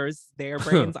parameters their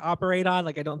brains operate on.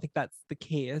 Like I don't think that's the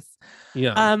case.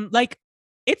 Yeah. Like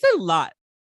it's a lot.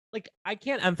 Like I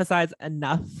can't emphasize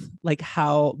enough like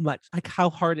how much like how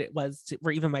hard it was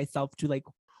for even myself to like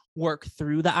work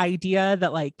through the idea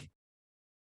that like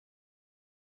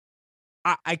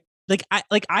I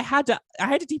had to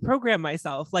deprogram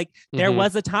myself. Like there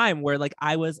was a time where like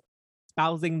I was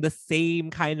espousing the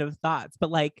same kind of thoughts, but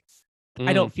like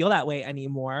I don't feel that way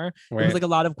anymore. Right. It was like a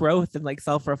lot of growth and like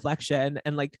self-reflection,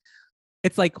 and like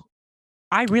it's like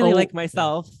I really like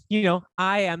myself. You know,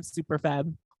 I am super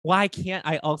femme. Why can't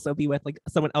I also be with like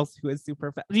someone else who is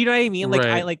super femme? You know what I mean? Like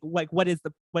I like what is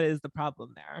the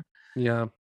problem there? Yeah.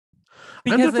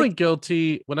 Because, I'm definitely like,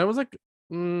 guilty. When I was like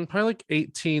probably like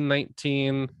 18,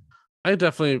 19, I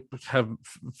definitely have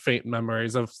faint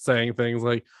memories of saying things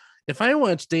like, if I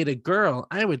wanted to date a girl,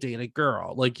 I would date a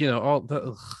girl. Like, you know, all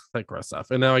that gross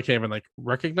stuff. And now I can't even like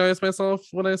recognize myself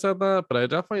when I said that, but I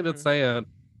definitely did say it.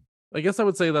 I guess I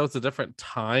would say that was a different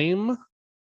time.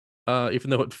 Even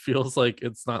though it feels like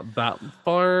it's not that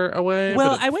far away.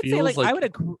 Well, I would say like I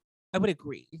would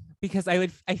agree because I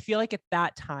feel like at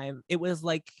that time it was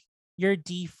like your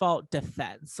default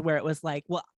defense where it was like,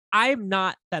 well, I'm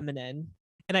not feminine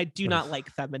and I do not like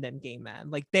feminine gay men.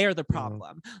 Like they're the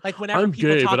problem. Like whenever I'm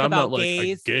people gay, talk but I'm about not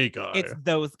gays, like a gay guy. It's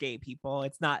those gay people.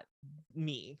 It's not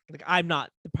me. Like I'm not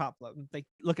the problem. Like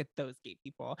look at those gay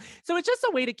people. So it's just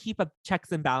a way to keep up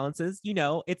checks and balances. You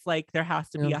know, it's like there has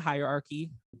to be a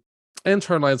hierarchy.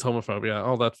 Internalized homophobia,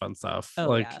 all that fun stuff. Oh,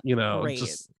 like, you know, great.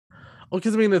 Just well,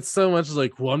 because I mean, it's so much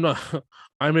like, well, I'm not,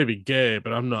 I may be gay,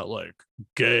 but I'm not like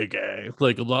gay.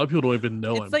 Like a lot of people don't even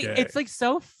know I'm like, gay. It's like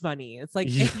so funny. It's like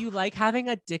if you like having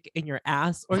a dick in your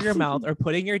ass or your mouth or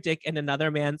putting your dick in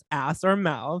another man's ass or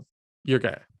mouth, you're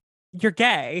gay. You're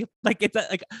gay. Like it's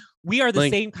like we are the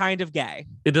like, same kind of gay.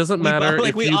 It doesn't matter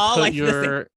if you put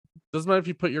your doesn't matter if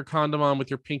you put your condom on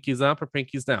with your pinkies up or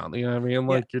pinkies down. You know what I mean?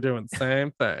 Like you're doing the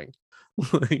same thing.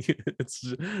 Like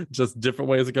it's just different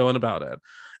ways of going about it.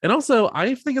 And also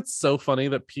I think it's so funny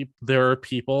that there are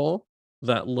people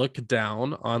that look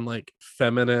down on like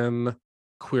feminine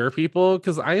queer people,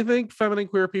 because I think feminine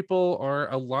queer people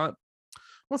are I won't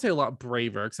say a lot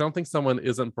braver, because I don't think someone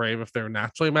isn't brave if they're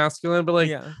naturally masculine, but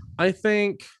like I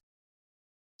think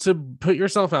to put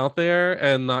yourself out there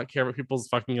and not care about people's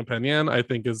fucking opinion, I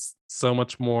think is so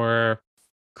much more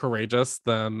courageous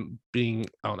than being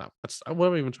what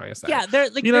am I even trying to say? Yeah, there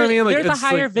like you know what I mean? Like there's a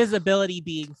higher visibility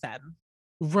being femme.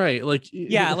 Right. Like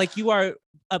like you are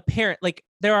a parent, like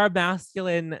there are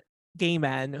masculine gay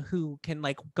men who can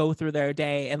like go through their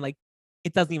day and like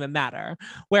it doesn't even matter.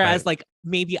 Whereas like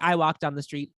maybe I walk down the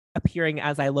street appearing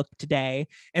as I look today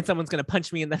and someone's gonna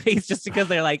punch me in the face just because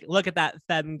they're like, look at that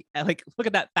femme, like look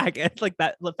at that faggot, like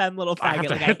that femme little faggot.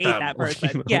 Like I hate that person.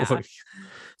 You know? Yeah. Like,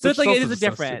 so it's like it is a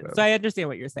different. So I understand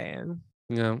what you're saying.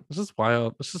 Yeah, it's just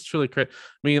wild. It's just truly crazy.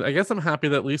 I mean, I guess I'm happy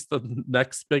that at least the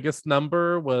next biggest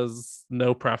number was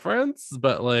no preference,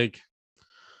 but like,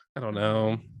 I don't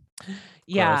know.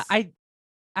 Yeah, gross.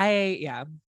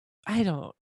 I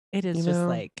don't. It is just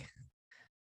like,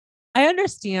 I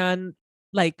understand.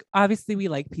 Like, obviously, we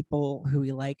like people who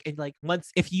we like, and like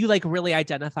if you like really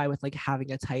identify with like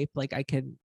having a type, like I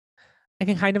can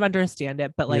kind of understand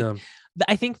it, but like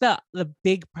I think the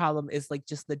big problem is like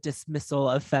just the dismissal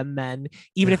of femme men,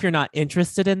 even if you're not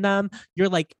interested in them, you're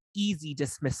like easy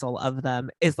dismissal of them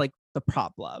is like the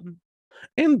problem.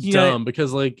 And dumb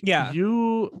because like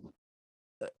you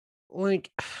like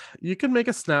you can make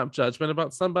a snap judgment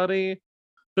about somebody,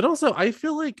 but also I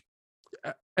feel like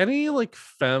any like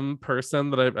femme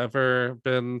person that I've ever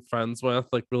been friends with,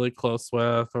 like really close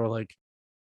with, or like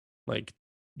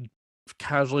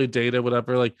casually dated,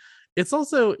 whatever, like it's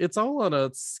all on a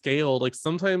scale. Like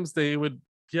sometimes they would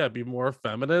be more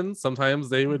feminine, sometimes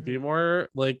they would be more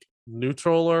like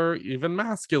neutral or even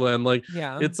masculine. Like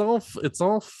it's all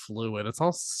fluid, it's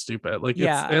all stupid. Like it's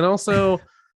and also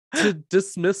to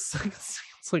dismiss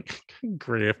it's like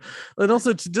grief, and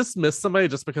also to dismiss somebody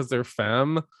just because they're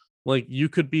femme, like you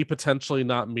could be potentially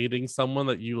not meeting someone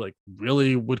that you like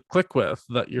really would click with,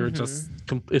 that you're just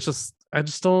it's just I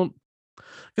just don't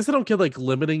guess I don't get like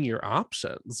limiting your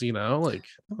options, you know, like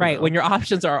when your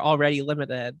options are already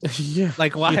limited.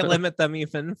 Like why limit them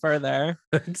even further?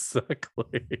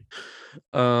 Exactly.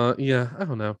 I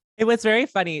don't know. It was very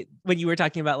funny when you were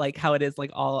talking about like how it is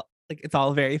like all like it's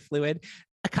all very fluid.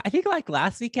 I think like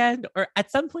last weekend or at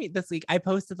some point this week, I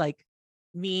posted like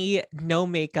me, no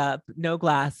makeup, no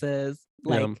glasses,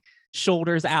 like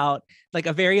shoulders out, like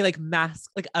a very like mask,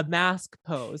 like a mask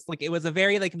pose. Like it was a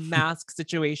very like mask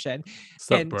situation.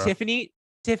 And Tiffany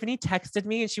texted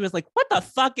me and she was like, "What the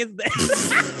fuck is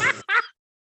this?"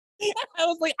 I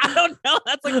was like, I don't know.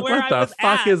 That's like where I was at. What the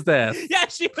fuck is this? Yeah,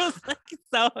 she was like,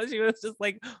 so she was just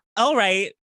like, all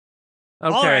right.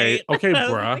 Okay. All right. Okay,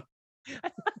 bruh.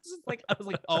 I was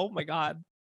like, oh my God.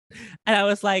 And I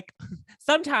was like,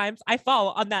 sometimes I fall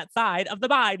on that side of the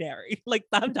binary. Like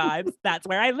sometimes that's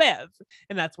where I live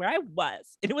and that's where I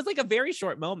was. And it was like a very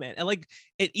short moment. And like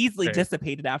it easily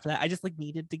dissipated after that. I just like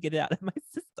needed to get it out of my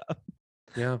system.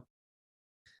 Yeah.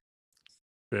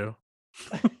 True.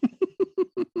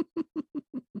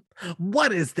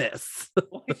 What is this?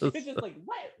 It's just like,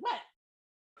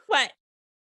 what?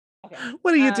 Okay.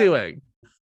 What are you doing?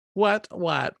 What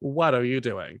are you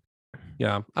doing?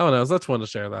 Yeah, I don't know. I just wanted to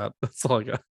share that. That's all I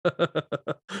got.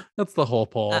 That's the whole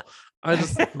poll. I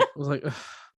just was like,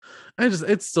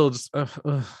 it's still just.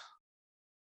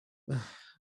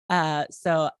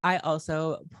 So I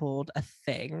also pulled a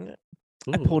thing.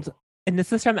 Ooh. And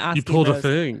this is from Ask You pulled a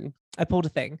thing. I pulled a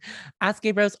thing. Ask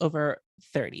Gay Bros over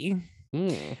 30.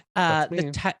 The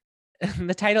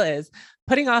title is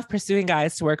Putting Off Pursuing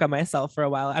Guys to Work on Myself for a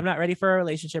While. I'm not ready for a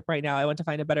relationship right now. I want to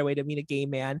find a better way to meet a gay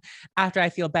man after I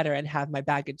feel better and have my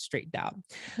baggage straightened out.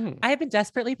 I have been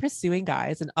desperately pursuing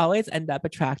guys and always end up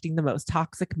attracting the most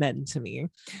toxic men to me.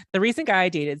 The recent guy I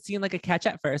dated seemed like a catch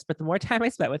at first, but the more time I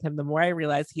spent with him, the more I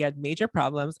realized he had major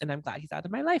problems, and I'm glad he's out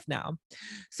of my life now.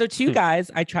 So 2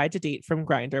 guys I tried to date from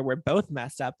Grindr were both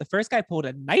messed up. The first guy pulled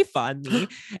a knife on me,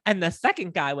 and the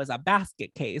second guy was a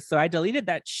basket case. So I deleted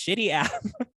that shitty app.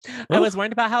 I was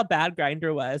warned about how bad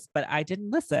Grindr was, but I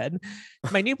didn't listen.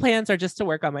 My new plans are just to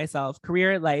work on myself,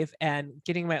 career, life, and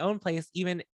getting my own place,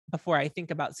 even before I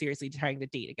think about seriously trying to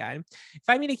date again. If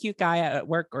I meet a cute guy at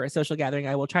work or a social gathering,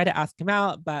 I will try to ask him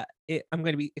out, but I'm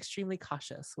going to be extremely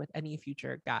cautious with any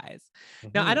future guys.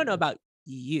 Now, I don't know about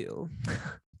you,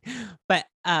 but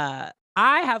I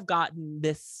have gotten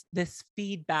this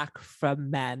feedback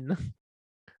from men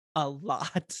a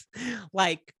lot.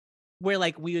 Like, where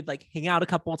like we would like hang out a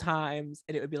couple times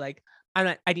and it would be like,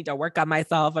 I need to work on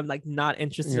myself. I'm like not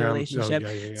interested in a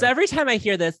relationship. So every time I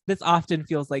hear this often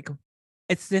feels like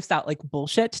it sniffs out like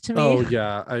bullshit to me. Oh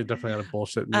yeah, I definitely had a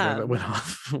bullshit meter that went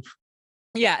off.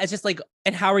 Yeah, it's just like,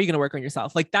 and how are you going to work on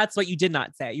yourself? Like that's what you did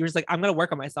not say. You were just like, I'm going to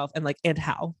work on myself, and like, and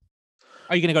how?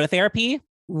 Are you going to go to therapy?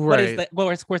 Right.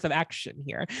 What is the course of action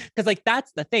here? Because like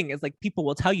that's the thing is like people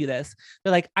will tell you this.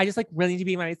 They're like, I just like really need to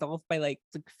be myself by like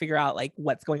to figure out like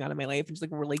what's going on in my life and just like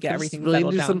really get everything really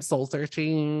settled do down. Some soul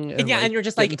searching. And and you're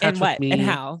just like, and what and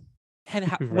how? And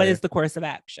how, right. What is the course of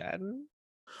action?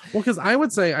 Well, because I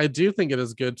would say I do think it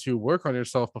is good to work on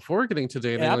yourself before getting to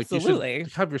dating. Yeah, like absolutely. You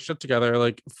should have your shit together,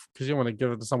 like because you want to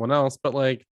give it to someone else. But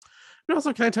like,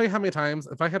 also, can I tell you how many times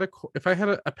if I had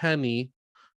a penny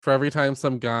for every time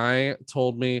some guy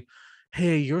told me,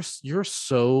 hey, you're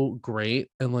so great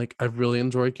and like I really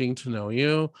enjoyed getting to know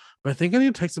you, but I think I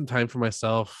need to take some time for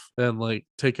myself and like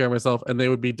take care of myself, and they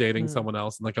would be dating someone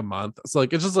else in like a month. So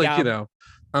like it's just like I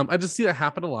just see that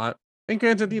happen a lot. And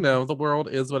granted, the world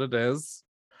is what it is.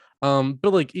 But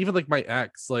like even like my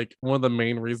ex, like one of the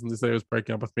main reasons he said he was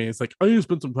breaking up with me is like I need to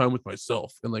spend some time with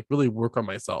myself and like really work on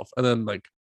myself, and then like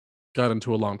got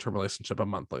into a long-term relationship a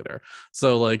month later.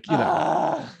 So like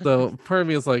so part of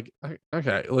me is like,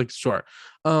 okay, like sure,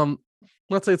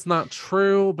 let's say it's not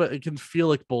true, but it can feel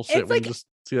like bullshit it's when like, you just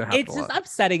see that happen. It's just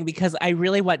upsetting because I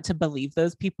really want to believe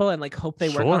those people and like hope they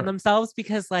work on themselves,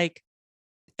 because like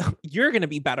you're gonna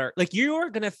be better, like you're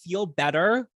gonna feel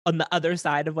better on the other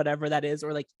side of whatever that is,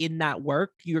 or like in that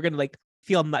work you're gonna like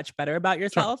feel much better about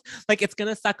yourself. Like it's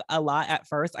gonna suck a lot at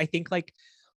first. I think like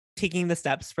taking the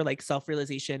steps for like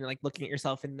self-realization and like looking at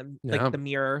yourself in the like the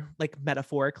mirror, like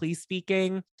metaphorically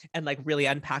speaking, and like really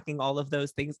unpacking all of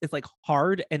those things is like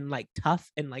hard and like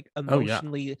tough and like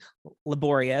emotionally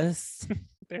laborious.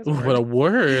 What a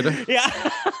word. Yeah.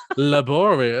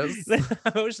 Laborious.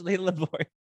 Emotionally laborious.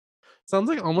 Sounds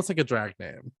like almost like a drag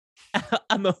name.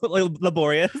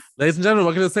 Laborious. Ladies and gentlemen,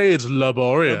 welcome to the stage,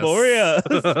 Laborious.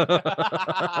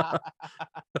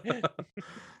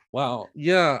 Wow.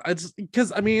 Yeah. I just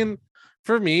because I mean,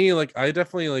 for me, like I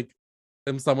definitely like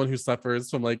am someone who suffers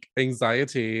from like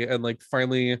anxiety, and like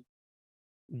finally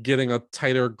getting a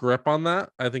tighter grip on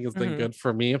that, I think has been good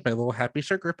for me. My little happy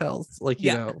sugar pills. Like,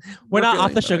 we're not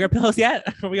off the sugar pills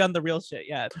yet. Are we on the real shit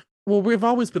yet? Well, we've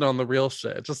always been on the real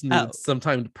shit. It just needs some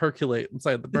time to percolate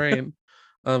inside the brain.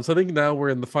 So I think now we're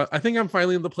in I think I'm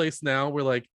finally in the place now where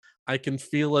like I can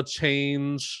feel a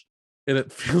change and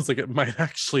it feels like it might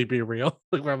actually be real.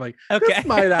 Like where I'm like, this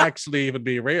might actually even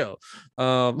be real.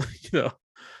 You know,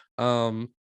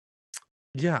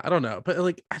 yeah, I don't know. But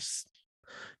like I just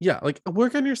yeah, like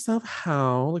work on yourself.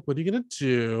 How? Like, what are you gonna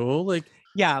do? Like,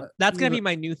 yeah, that's gonna be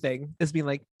my new thing. Is being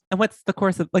like, and what's the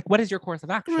course of like, what is your course of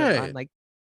action on like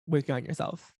working on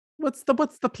yourself? What's the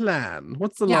plan?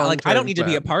 What's the yeah? Like, I don't need plan?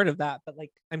 to be a part of that, but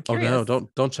like, I'm curious. Oh no,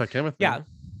 don't check in with me.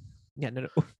 Yeah,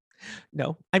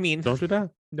 no. I mean, don't do that.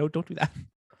 No, don't do that.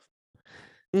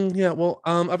 Yeah, well,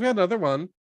 I've got another one.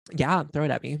 Yeah, throw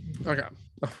it at me. Okay,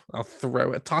 I'll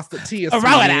throw it. Toss it to you.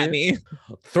 Throw it at me.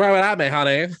 Throw it at me,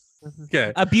 honey.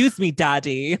 Okay. Abuse me,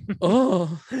 daddy.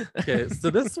 Oh, okay.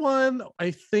 So this one I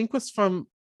think was from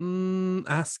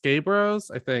Ask Gay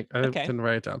Bros. I think I didn't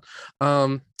write it down.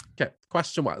 Okay.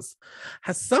 Question was: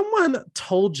 has someone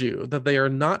told you that they are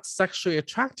not sexually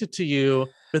attracted to you,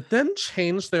 but then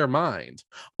changed their mind,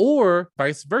 or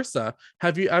vice versa?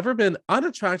 Have you ever been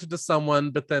unattracted to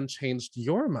someone but then changed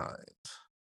your mind?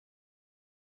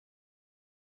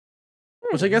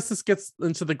 Which I guess this gets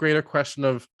into the greater question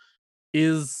of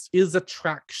is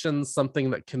attraction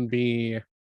something that can be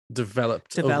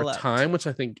developed over time, which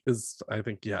I think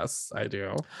yes, I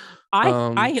do.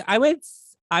 I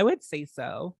would say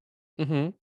so.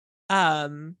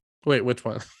 Wait, which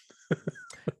one?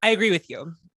 I agree with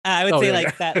you. I would say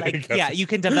like that, like yeah, you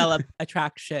can develop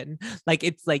attraction. Like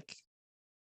it's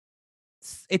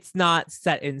not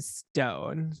set in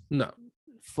stone. No.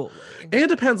 Fully. And it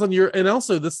depends on your, and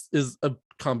also this is a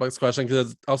complex question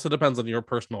because it also depends on your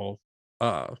personal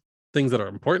things that are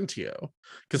important to you.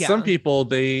 Because some people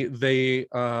they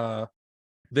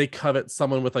covet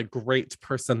someone with a great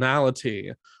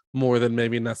personality more than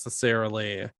maybe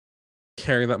necessarily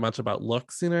caring that much about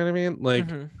looks, you know what I mean? Like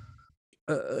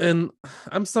and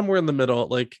I'm somewhere in the middle,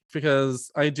 like, because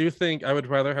I do think I would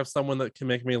rather have someone that can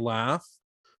make me laugh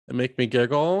and make me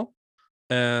giggle,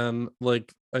 and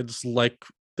like I just like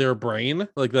their brain,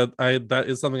 like that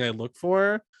is something I look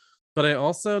for. But I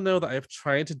also know that I've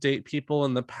tried to date people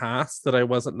in the past that I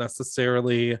wasn't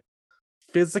necessarily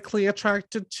physically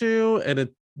attracted to, and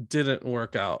it didn't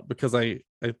work out because I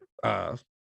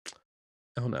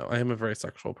don't know, I am a very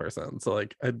sexual person, so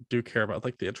like I do care about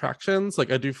like the attractions.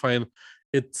 Like I do find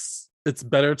it's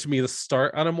better to me to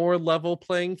start on a more level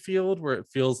playing field where it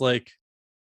feels like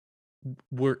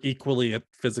we're equally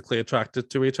physically attracted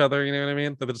to each other, you know what I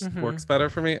mean? That it just works better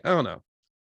for me. I don't know.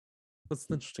 That's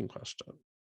an interesting question.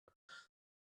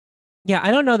 Yeah,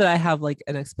 I don't know that I have like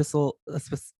a specific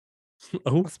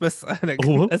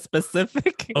a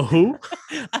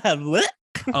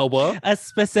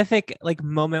specific like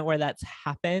moment where that's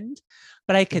happened,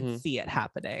 but I could see it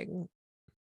happening.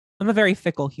 I'm a very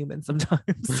fickle human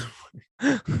sometimes.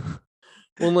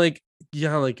 Well, like,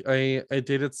 yeah, like I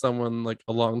dated someone like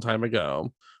a long time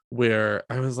ago where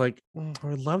I was like, I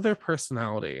love their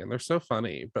personality and they're so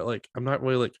funny, but like I'm not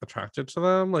really like attracted to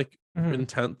them like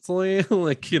intensely,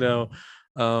 like, you know,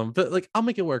 but like I'll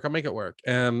make it work.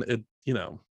 And it, you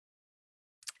know,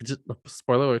 it just,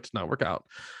 spoiler alert, did not work out.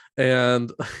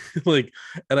 And like,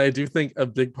 and I do think a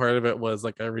big part of it was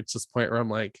like I reached this point where I'm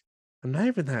like, I'm not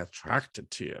even that attracted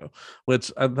to you,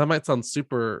 which that might sound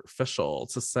superficial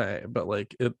to say, but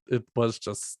like it was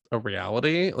just a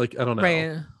reality. Like I don't know.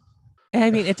 Right. And I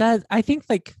mean, it does. I think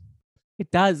like it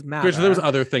does matter. Which there was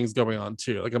other things going on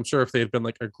too. Like I'm sure if they had been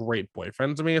like a great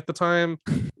boyfriend to me at the time,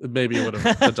 maybe it would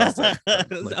have adjusted.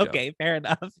 Like, okay, fair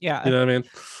enough. Yeah. You know what I mean?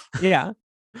 Yeah.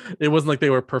 It wasn't like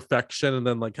they were perfection and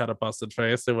then like had a busted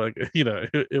face. It was like, you know,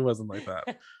 it wasn't like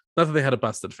that. Not that they had a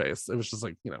busted face. It was just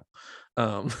like, you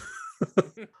know,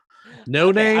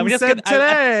 no name said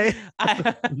today.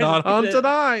 Not on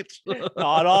tonight.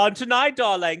 Not on tonight,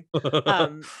 darling.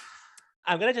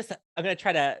 I'm gonna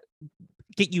try to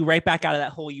get you right back out of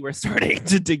that hole you were starting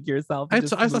to dig yourself. I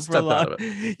stepped out of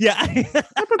it. Yeah.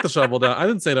 I put the shovel down. I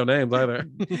didn't say no names either.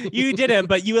 You didn't,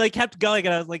 but you like kept going,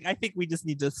 and I was like, I think we just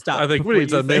need to stop. I think we need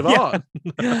to move on.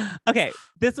 Okay,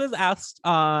 this was asked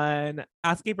on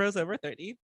Ask Gay Bros Over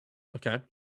 30. Okay.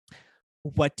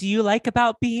 What do you like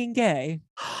about being gay?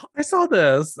 I saw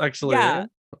this actually. Yeah.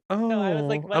 Oh, so I was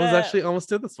like, I was actually almost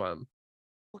did this one.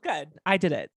 Well, good. I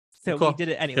did it. So cool. We did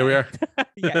it anyway. Here we are.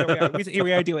 Yeah, here we are. Here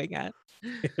we are doing it.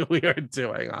 We are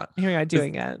doing it. Here we are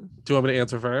doing it. Do you want me to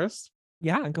answer first?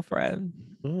 Yeah, go for it.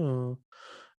 Ooh.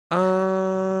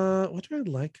 What do I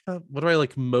like about? What do I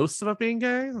like most about being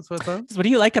gay? That's what it's What do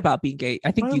you like about being gay?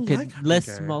 I think you could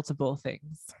list multiple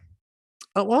things.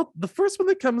 Well, the first one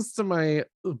that comes to my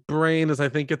brain is I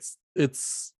think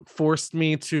it's forced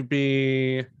me to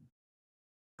be, I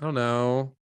don't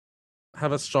know,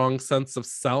 have a strong sense of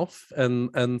self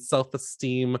and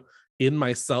self-esteem in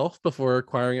myself before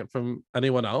acquiring it from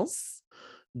anyone else,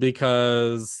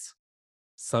 because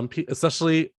some people,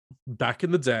 especially back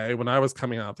in the day when I was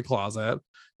coming out of the closet,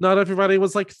 not everybody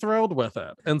was like thrilled with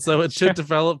it. And so it did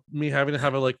develop me having to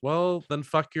have a like, well, then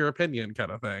fuck your opinion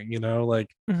kind of thing, you know?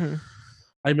 Like,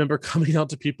 I remember coming out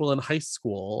to people in high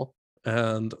school,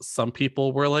 and some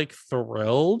people were like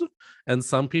thrilled, and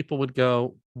some people would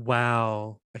go,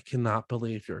 wow, I cannot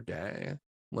believe you're gay.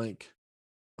 Like,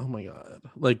 oh my God.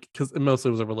 Like, because it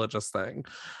mostly was a religious thing.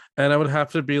 And I would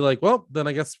have to be like, well, then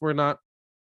I guess we're not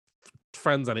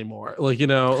friends anymore. Like, you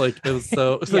know, like it was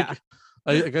so yeah.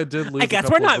 like, I did lose. I guess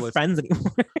we're not friends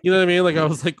anymore. You know what I mean? Like I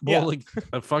was like, well, like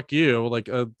fuck you. Like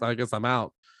I guess I'm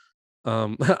out.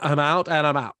 I'm out and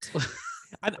I'm out.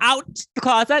 I'm out the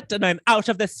closet and I'm out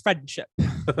of this friendship.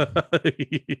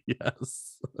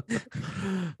 Yes.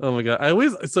 Oh my God. I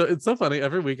always, so it's so funny.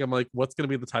 Every week I'm like, what's gonna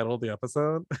be the title of the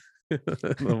episode? And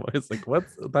I'm always like,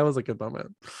 that was a good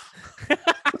moment.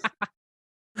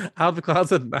 Out of the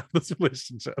closet, not this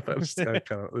relationship. I just kind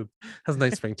of, it has a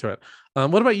nice ring to it.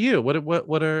 What about you?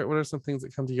 What are some things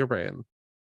that come to your brain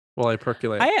while I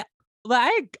percolate? I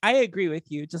agree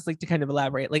with you. Just like to kind of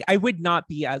elaborate, like I would not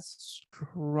be as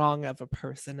strong of a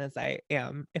person as I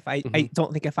am if I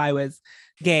don't think if I was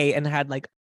gay and had like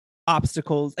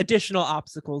additional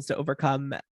obstacles to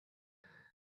overcome.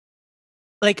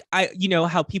 Like you know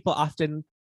how people often,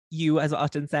 you as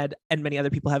often said, and many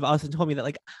other people have also told me that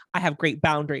like I have great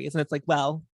boundaries, and it's like,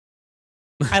 well,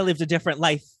 I lived a different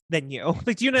life than you.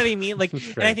 Like, do you know what I mean? Like,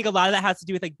 and I think a lot of that has to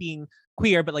do with like being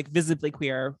queer, but like visibly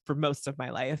queer for most of my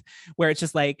life, where it's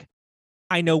just like,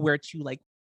 I know where to like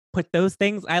put those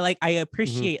things. I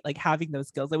appreciate like having those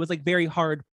skills. It was like very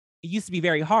hard. It used to be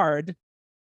very hard,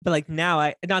 but like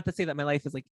now not to say that my life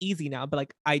is like easy now, but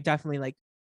like I definitely like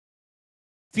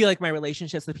feel like my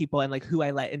relationships with people and like who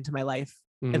I let into my life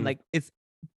and like it's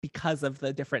because of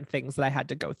the different things that I had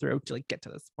to go through to like get to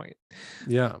this point.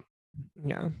 Yeah.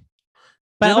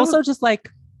 But also just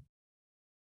like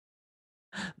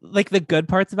the good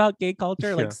parts about gay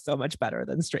culture, like so much better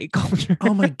than straight culture.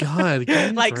 Oh my God.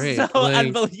 Like great. So like,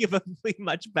 unbelievably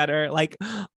much better. Like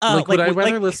would I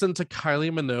rather listen to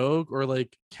Kylie Minogue or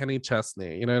like Kenny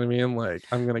Chesney? You know what I mean? Like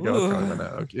I'm gonna go with Kylie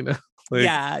Minogue, you know? Like,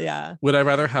 yeah. Would I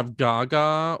rather have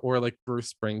Gaga or like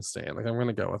Bruce Springsteen? Like I'm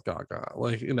gonna go with Gaga.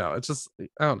 Like, you know, it's just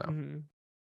I don't know.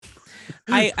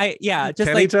 Just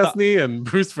Kenny like Chesney and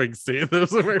Bruce Springsteen.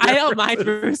 I don't mind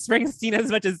Bruce Springsteen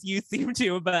as much as you seem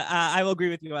to, but I will agree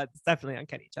with you. It's definitely on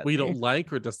Kenny Chesney. We don't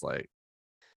like or dislike.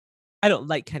 I don't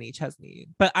like Kenny Chesney,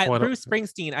 but Bruce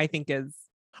Springsteen I think is.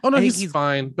 Oh no, he's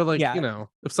fine. But like you know,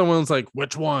 if someone's like,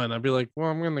 which one? I'd be like, well,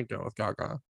 I'm gonna go with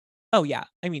Gaga. Oh yeah,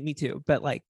 I mean, me too. But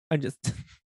like, I'm just.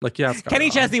 Like, yes,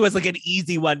 Kenny Chesney was like an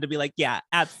easy one to be like, yeah,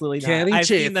 absolutely not. Kenny I've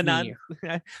Chesney. Seen the Nun.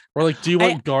 Or like, do you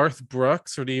want Garth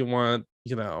Brooks or do you want,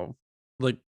 you know,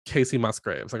 like Casey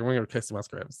Musgraves? Like, I'm gonna go Casey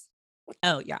Musgraves.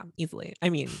 Oh yeah, easily.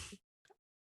 I mean,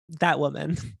 that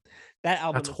woman. That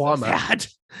album is so sad.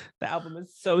 The album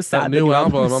is so sad. That new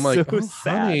album, I'm like, so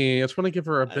honey, I just want to give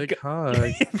her a big hug.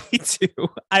 Me too.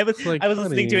 I was like, I was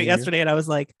listening to it yesterday, and I was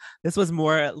like, this was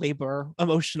more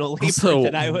emotional labor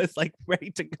than I was like ready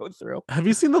to go through. Have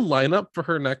you seen the lineup for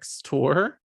her next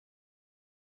tour?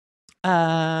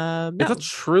 No. It's a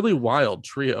truly wild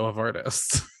trio of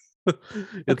artists.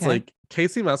 It's like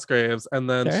Casey Musgraves, and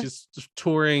then she's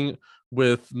touring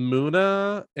with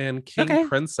Muna and King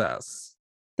Princess.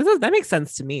 That makes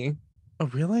sense to me. Oh,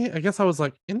 really? I guess I was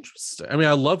like, interesting. I mean,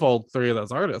 I love all three of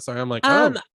those artists. So I'm like,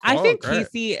 I think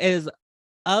Casey is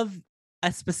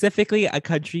specifically a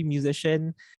country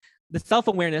musician. The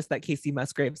self-awareness that Casey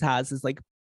Musgraves has is like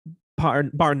bar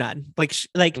none. Like,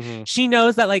 she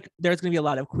knows that like there's gonna be a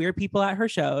lot of queer people at her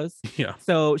shows. Yeah.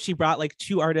 So she brought like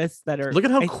two artists that are. Look at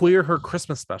how queer her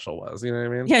Christmas special was. You know what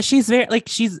I mean? Yeah, she's very like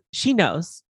she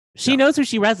knows. She knows who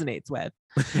she resonates with.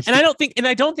 And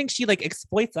I don't think she like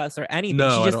exploits us or anything.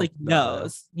 No, she just like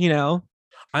knows, you know.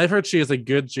 I've heard she is a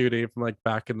good Judy from like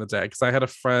back in the day, because I had a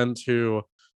friend who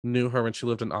knew her when she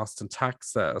lived in Austin,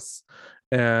 Texas,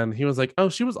 and he was like, oh,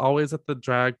 she was always at the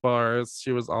drag bars.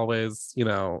 She was always, you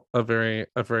know, a very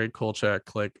cool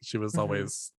chick. Like she was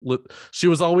always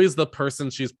the person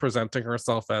she's presenting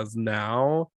herself as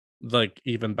now, like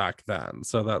even back then.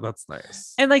 So that's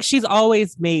nice. And like she's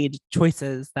always made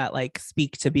choices that like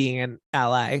speak to being an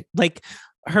ally. Like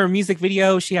her music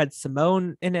video, she had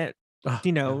Simone in it.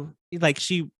 You know, like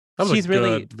she's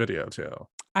really good video too.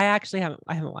 I actually haven't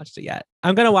watched it yet.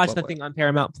 I'm gonna watch the thing on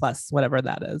Paramount Plus, whatever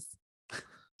that is.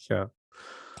 Yeah.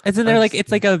 Isn't there like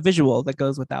it's like a visual that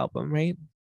goes with the album, right?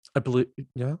 I believe.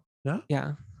 Yeah. I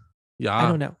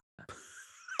don't know.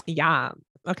 Yeah.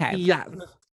 Okay. Yeah.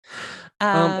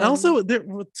 Also,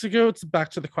 to go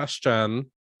back to the question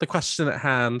at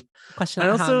hand. Question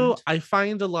at hand. I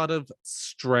find a lot of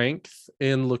strength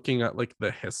in looking at like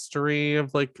the history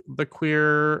of like the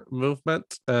queer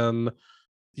movement, and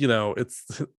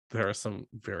it's there are some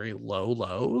very low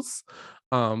lows,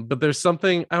 but there's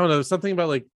something, I don't know, something about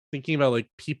like thinking about like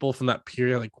people from that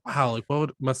period, like wow, like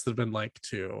what must have been like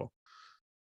to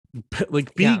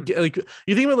like being like,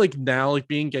 you think about like now, like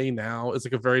being gay now is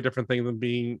like a very different thing than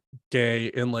being gay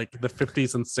in like the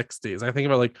 50s and 60s. I think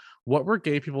about like what were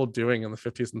gay people doing in the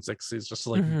 50s and 60s just to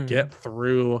like get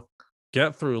through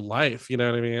life, you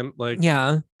know what I mean? Like,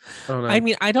 yeah, I don't know. I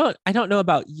mean, I don't know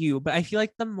about you, but I feel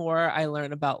like the more I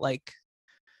learn about like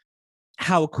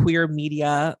how queer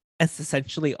media has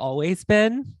essentially always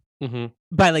been,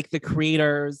 by like the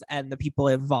creators and the people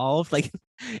involved, like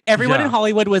everyone in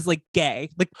Hollywood was like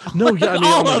gay, like no, yeah, I mean,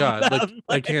 oh my god, them.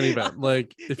 like I can't even,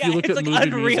 like if you look at like movie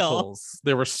unreal. musicals,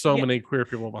 there were so many queer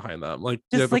people behind them, like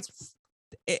just like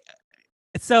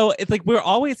so it's like we're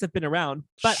always have been around,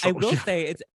 but I will say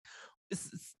it's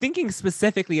thinking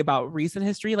specifically about recent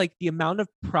history, like the amount of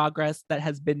progress that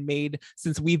has been made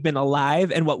since we've been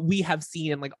alive and what we have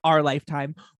seen in like our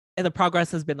lifetime, and the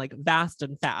progress has been like vast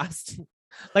and fast.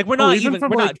 Like we're not even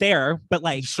we're not there, but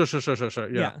like sure,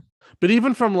 yeah. But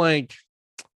even from like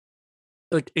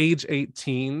age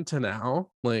 18 to now,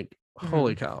 like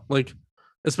holy cow, like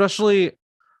especially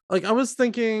like I was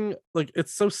thinking, like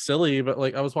it's so silly, but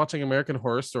like I was watching American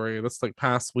Horror Story this like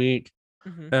past week,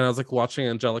 and I was like watching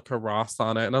Angelica Ross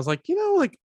on it, and I was like,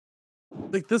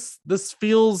 like this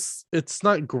feels, it's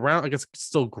not I guess it's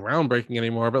still groundbreaking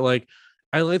anymore, but like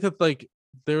I like that like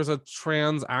there's a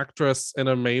trans actress in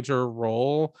a major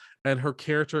role and her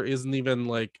character isn't even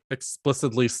like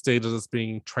explicitly stated as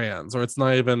being trans, or it's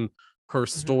not even her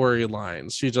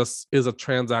storyline. She just is a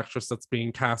trans actress that's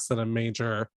being cast in a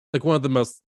major, like one of the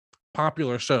most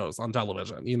popular shows on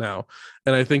television, and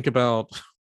I think about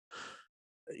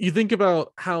you think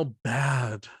about how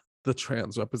bad the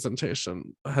trans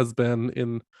representation has been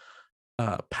in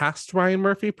past Ryan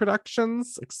Murphy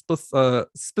productions.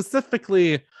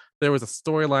 Specifically, there was a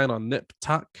storyline on Nip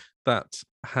Tuck that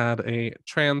had a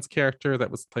trans character that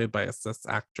was played by a cis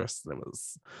actress, and it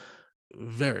was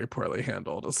very poorly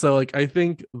handled. So like I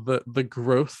think the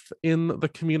growth in the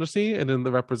community and in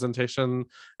the representation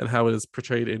and how it is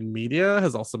portrayed in media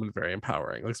has also been very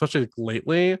empowering. Like especially like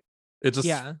lately, it just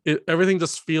everything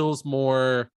just feels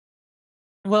more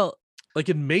well, like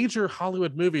in major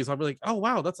Hollywood movies. I'll be like, oh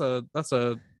wow, that's a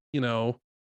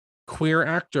queer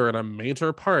actor in a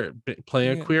major part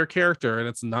playing a queer character, and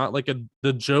it's not like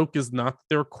the joke is not that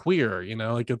they're queer,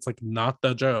 like it's like not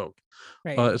the joke,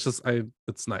 right? But it's just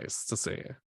it's nice to see.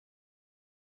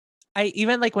 I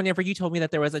even like whenever you told me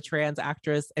that there was a trans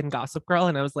actress in Gossip Girl,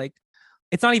 and I was like,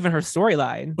 it's not even her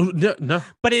storyline. No,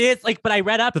 but it is like, but I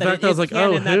read up the fact that I was like,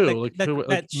 oh, who?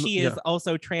 That she is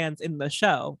also trans in the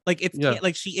show. Like it's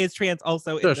like she is trans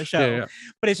also in the show,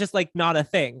 but it's just like not a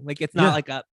thing. Like it's not like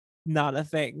not a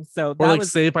thing. So that, or like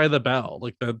Saved by the Bell,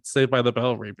 like the Saved by the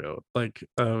Bell reboot. Like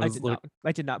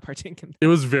I did not partake in that. It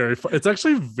was very fun. It's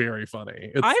actually very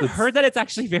funny. I've heard that it's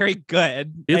actually very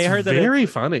good. I heard that very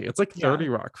funny. It's like 30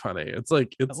 Rock funny. It's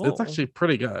like it's actually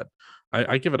pretty good.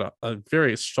 I give it a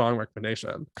very strong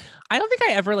recommendation. I don't think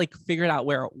I ever like figured out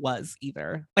where it was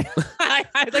either. I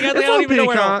don't even know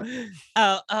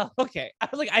where. Okay. I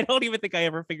was like, I don't even think I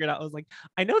ever figured out. I was like,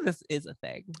 I know this is a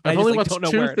thing. I've only watched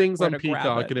two things on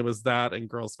Peacock, and it was that and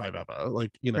Girls 5 Eva.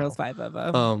 Like Girls 5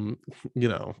 Eva.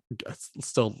 I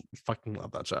still fucking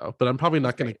love that show, but I'm probably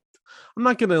not gonna. I'm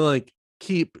not gonna like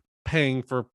keep paying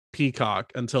for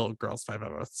Peacock until Girls 5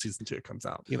 Eva season 2 comes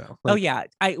out,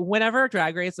 Like, whenever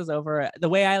Drag Race is over, the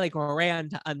way I like ran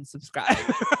to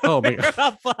unsubscribe. Oh my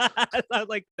god. I was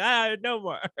like, no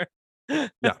more.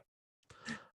 Yeah.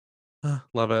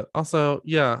 Love it. Also,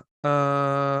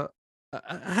 I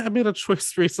made a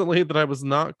choice recently that I was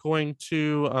not going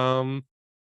to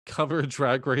cover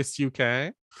Drag Race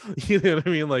UK. You know what I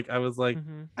mean? Like I was like,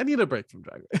 I need a break from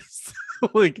Drag Race.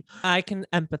 Like I can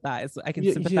empathize. I can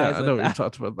sympathize. I know we've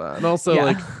talked about that. And also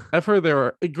like I've heard there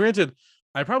are, granted,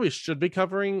 I probably should be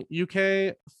covering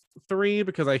UK 3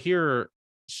 because I hear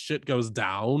shit goes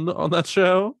down on that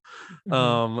show.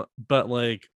 But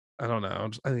like I don't know,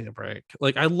 I need a break.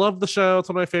 Like I love the show, it's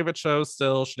one of my favorite shows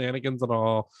still, shenanigans and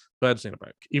all, but I just need a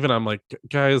break. Even I'm like,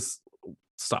 guys,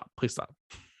 stop, please stop.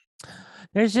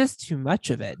 There's just too much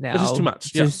of it now. It's just too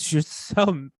much. Just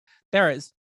so there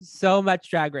is so much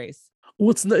Drag Race. Well,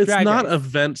 it's not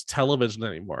event television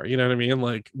anymore. You know what I mean?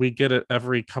 Like we get it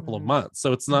every couple of months.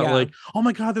 So it's not like, oh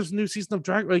my God, there's a new season of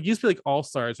Drag. Like it used to be like All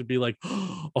Stars would be like,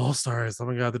 oh, All Stars. Oh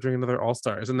my God, they're doing another All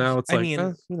Stars. And now it's like, you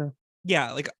know.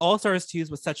 Yeah, like All Stars 2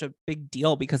 was such a big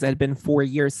deal because it had been 4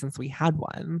 years since we had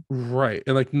one. Right.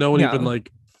 And like no one even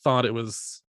like thought it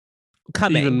was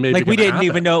coming. Even maybe like we didn't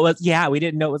even know it was we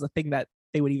didn't know it was a thing that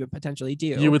they would even potentially do.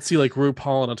 You would see like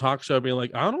RuPaul in a talk show being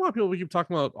like, I don't know why people keep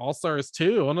talking about All Stars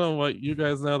 2. I don't know what you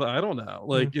guys know that I don't know.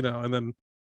 Like, you know, and then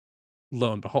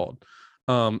lo and behold.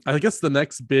 I guess the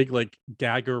next big like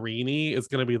Gaggerini is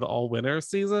gonna be the all winner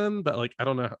season, but like I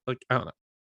don't know. Like, I don't know.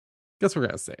 Guess we're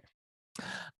gonna see.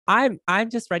 I'm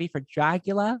just ready for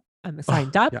Dragula. I'm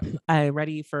signed up. Yeah. I'm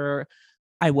ready for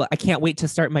I can't wait to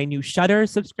start my new Shudder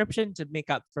subscription to make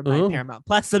up for my Paramount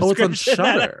Plus subscription. Oh, it's on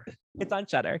Shudder. It's on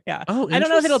Shudder. Yeah. Oh, I don't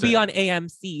know if it'll be on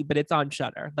AMC, but it's on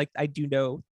Shudder. Like I do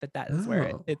know that is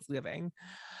where it's living.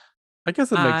 I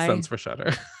guess it makes sense for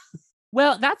Shudder.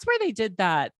 Well, that's where they did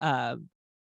that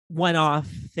one-off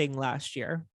thing last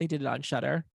year. They did it on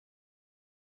Shudder.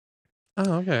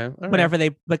 Oh, okay.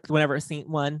 Whenever a Saint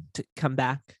won to come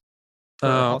back.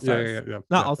 Oh, yeah.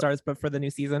 Not All Stars, but for the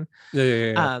new season.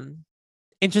 Yeah.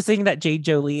 Interesting that Jade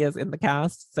Jolie is in the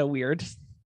cast. So weird.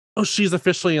 Oh, she's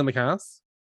officially in the cast?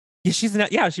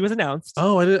 Yeah, she was announced.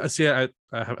 Oh, I didn't see. I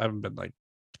haven't been like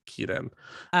keyed in.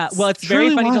 Well, it's very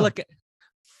funny to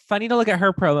look at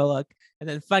her promo look, and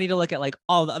then funny to look at like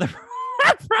all the other.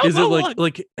 Is it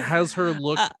like has her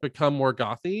look become more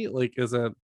gothy? Like, is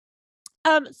it?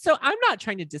 So I'm not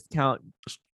trying to discount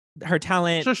her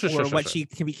talent or what she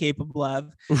can be capable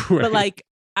of, right. But like.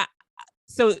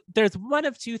 So there's one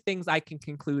of two things I can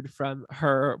conclude from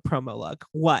her promo look.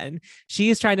 One, she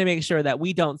is trying to make sure that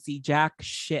we don't see jack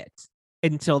shit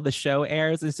until the show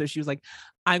airs. And so she was like,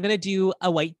 I'm going to do a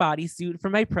white bodysuit for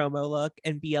my promo look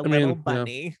and be a little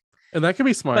bunny. Yeah. And that could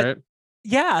be smart. But,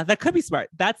 yeah, that could be smart.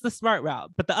 That's the smart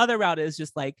route. But the other route is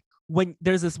just like when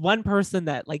there's this one person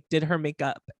that like did her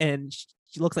makeup and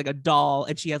she looks like a doll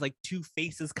and she has like two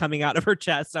faces coming out of her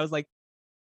chest. I was like,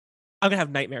 I'm going to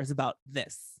have nightmares about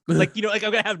this. Like, you know, like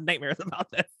I'm gonna have nightmares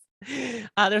about this.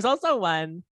 There's also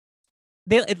one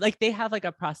they have like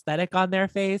a prosthetic on their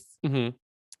face, and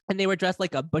they were dressed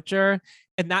like a butcher,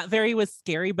 and that was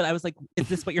scary. But I was like, is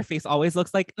this what your face always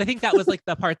looks like? I think that was like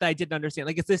the part that I didn't understand.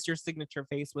 Like, is this your signature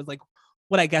face? Was like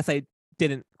what I guess I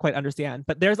didn't quite understand.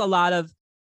 But there's a lot of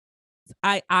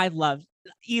I love,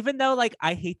 even though like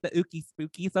I hate the ooky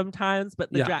spooky sometimes,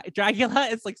 but the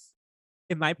Dragula is like,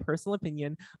 in my personal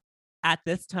opinion, at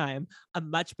this time, a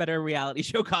much better reality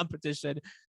show competition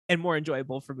and more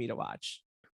enjoyable for me to watch.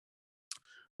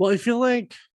 Well, I feel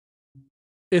like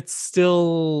it's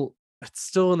still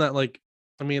in that, like,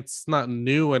 I mean, it's not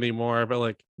new anymore, but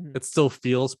like it still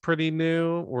feels pretty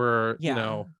new, or you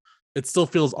know, it still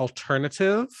feels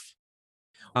alternative.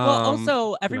 Well,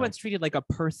 also everyone's treated like a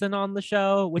person on the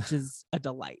show, which is a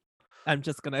delight. I'm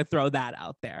just gonna throw that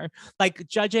out there. Like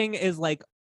judging is like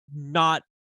not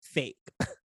fake.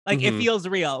 Like it feels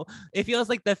real. It feels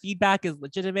like the feedback is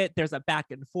legitimate. There's a back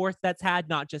and forth that's had,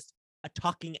 not just a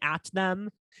talking at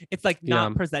them. It's like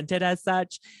not presented as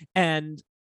such. And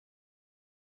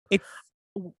it's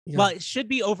well, it should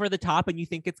be over the top and you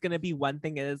think it's going to be one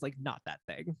thing, it is like not that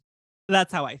thing.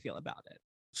 That's how I feel about it.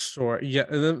 Sure. Yeah.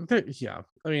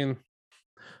 I mean,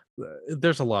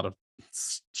 there's a lot of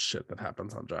shit that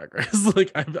happens on Drag Race.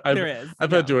 Like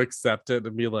I've had to accept it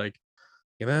and be like,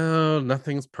 you know,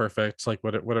 nothing's perfect. Like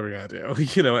what are we gonna do?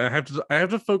 You know, I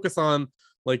have to focus on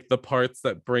like the parts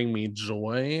that bring me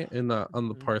joy and on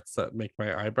the parts that make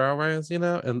my eyebrow rise, you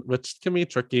know, and which can be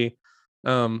tricky.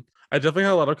 I definitely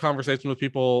had a lot of conversation with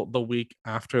people the week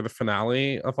after the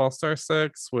finale of All Star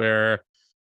 6 where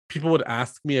people would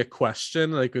ask me a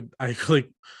question. I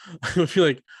would feel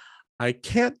like I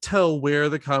can't tell where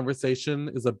the conversation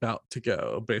is about to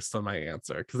go based on my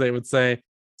answer, because they would say,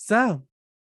 so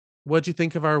what'd you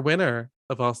think of our winner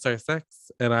of All Star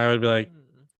 6? And I would be like,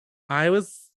 I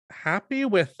was happy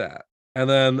with that. And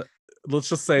then let's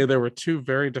just say there were two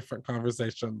very different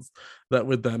conversations that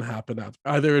would then happen after.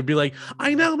 Either it would be like,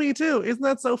 I know, me too. Isn't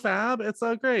that so fab? It's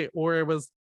so great. Or it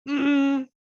was, they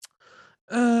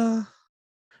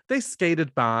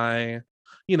skated by,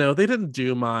 you know, they didn't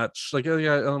do much. Like, oh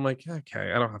yeah, and I'm like,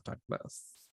 okay, I don't have time for this.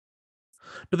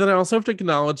 But then I also have to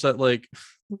acknowledge that, like,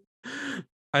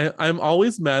 I'm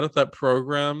always mad at that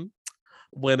program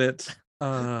when it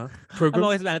I'm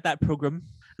always mad at that program.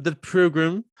 The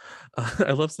program.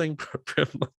 I love saying program.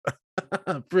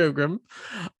 program.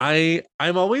 I'm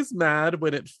always mad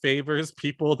when it favors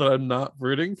people that I'm not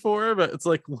rooting for, but it's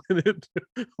like when it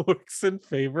works in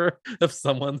favor of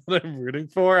someone that I'm rooting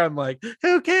for, I'm like,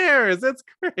 who cares? It's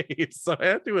great. So I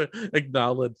have to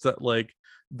acknowledge that like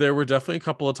there were definitely a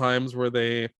couple of times where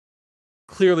they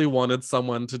clearly wanted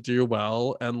someone to do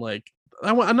well, and like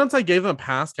I'm not saying I gave them a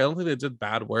pass. I don't think they did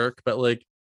bad work, but like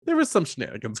there was some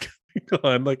shenanigans going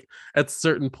on, like at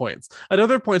certain points. At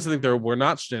other points, I think there were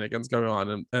not shenanigans going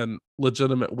on, and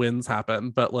legitimate wins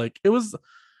happened. But like it was,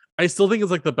 I still think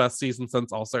it's like the best season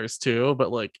since All Stars 2.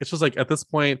 But like it's just like at this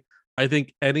point, I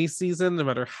think any season, no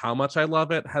matter how much I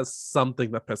love it, has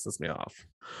something that pisses me off.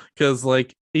 Because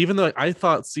like even though I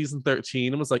thought season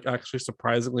 13 was like actually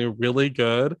surprisingly really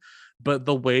good, but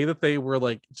the way that they were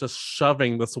like just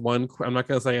shoving this one, I'm not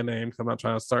gonna say a name because I'm not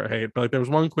trying to start hate, but like there was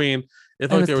one queen, it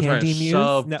felt like they were trying to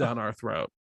shove down our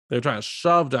throat. They were trying to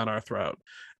shove down our throat,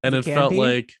 and it felt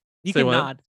like you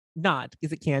can nod.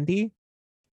 Is it Candy?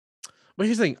 But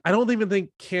here's the thing, I don't even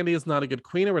think Candy is not a good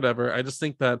queen or whatever. I just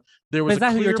think that there was. Is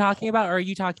that who you're talking about, or are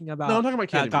you talking about? No, I'm talking about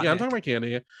Candy. Yeah, I'm talking about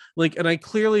Candy. Like, and I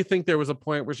clearly think there was a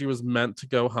point where she was meant to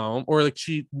go home, or like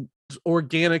she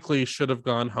organically should have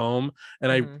gone home.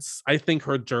 And I think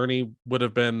her journey would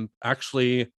have been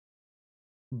actually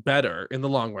better in the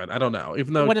long run. I don't know.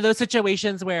 Even though one of those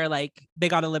situations where like they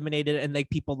got eliminated and like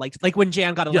people liked, like when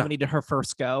Jan got eliminated her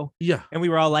first go. Yeah. And we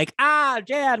were all like,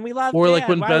 Jan, we love Or Jan. like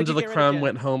when Ben de la Creme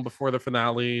went home before the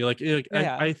finale. Like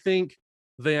I think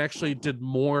they actually did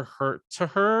more hurt to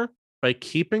her by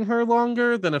keeping her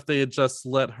longer than if they had just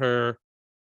let her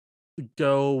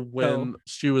go when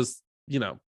she was, you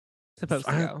know, supposed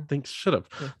to go. I think should have.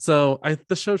 Yeah. So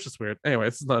the show's just weird. Anyway,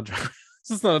 this is not a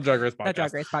Drag Race podcast. A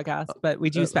Drag Race podcast, but we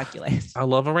do speculate. I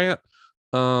love a rant.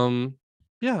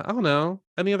 Yeah, I don't know.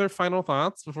 Any other final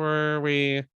thoughts before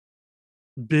we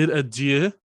bid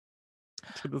adieu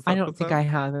to this I don't think I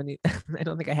have any. I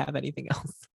don't think I have anything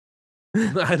else.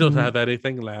 I don't have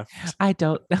anything left. I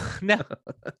don't. No.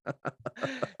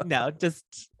 No, just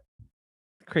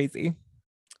crazy.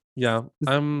 Yeah,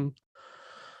 I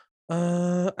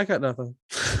got nothing.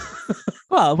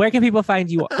 Well, where can people find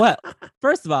you? Well,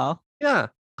 first of all, yeah,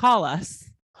 call us,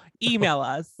 email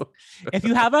us. If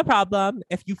you have a problem,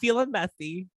 if you feel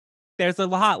messy, there's a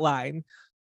hotline.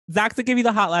 Zach's gonna give you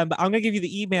the hotline, but I'm gonna give you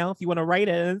the email if you want to write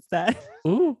it instead.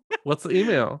 Ooh, what's the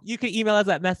email? You can email us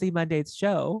at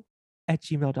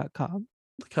messymondayshow@gmail.com.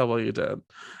 Look how well you did.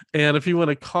 And if you want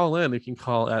to call in, you can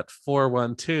call at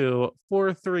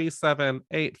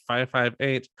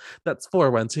 412-437-8558. That's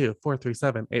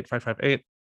 412-437-8558.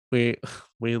 We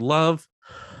love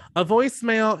a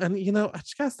voicemail. And you know, I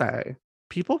just gotta say,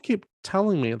 people keep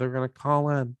telling me they're gonna call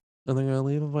in and they're gonna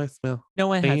leave a voicemail. No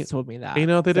one has told me that. You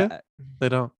know what they do? They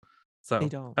don't. So they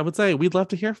don't. I would say we'd love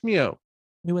to hear from you.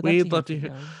 We'd love to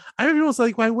hear. I have people say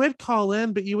like, well, I would call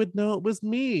in, but you would know it was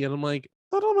me. And I'm like,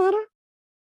 that don't matter.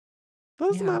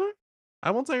 Doesn't matter.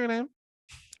 I won't say your name.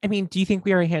 I mean, do you think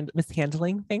we are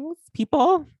mishandling things,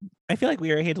 people? I feel like we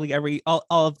are handling all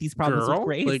of these problems with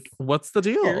grace. Like, what's the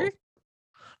deal?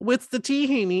 What's the tea,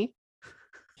 Haney?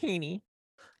 Haney.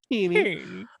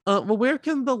 Well, where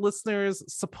can the listeners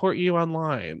support you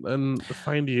online and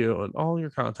find you and all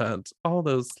your content, all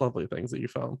those lovely things that you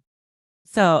film?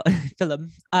 So,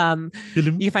 film. You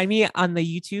can find me on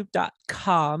the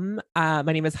youtube.com. My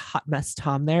name is Hot Mess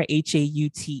Tom there,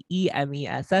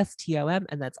 HAUTEMESSTOM.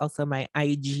 And that's also my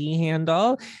IG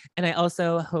handle. And I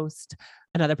also host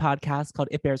another podcast called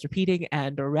It Bears Repeating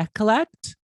and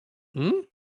Recollect.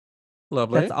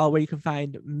 Lovely. That's all where you can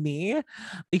find me.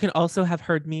 You can also have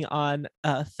heard me on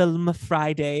Film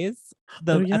Fridays,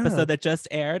 the episode that just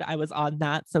aired. I was on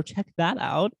that. So check that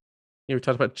out. You were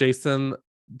talking about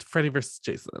Freddy versus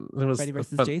Jason. It was Freddy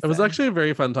versus Jason. It was actually a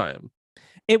very fun time.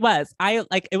 It was.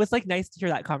 It was like nice to hear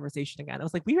that conversation again. I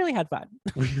was like, we really had fun.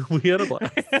 we had a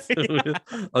blast.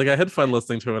 Like I had fun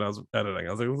listening to it when I was editing.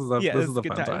 I was like, this is a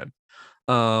fun time.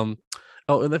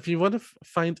 And if you want to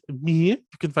find me, you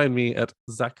can find me at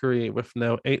Zachary with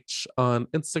no H on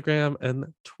Instagram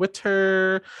and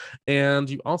Twitter. And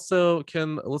you also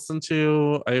can listen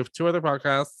to, I have 2 other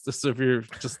podcasts. So if you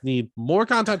just need more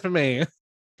content from me,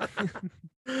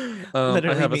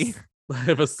 Literally I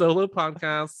have a solo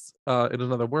podcast, In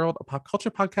Another World, a pop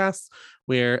culture podcast,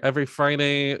 where every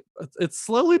Friday, it's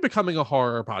slowly becoming a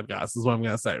horror podcast, is what I'm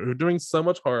going to say. We're doing so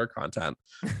much horror content,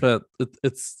 but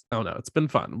it's, I don't know, it's been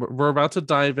fun. We're about to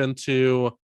dive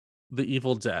into The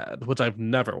Evil Dead, which I've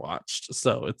never watched.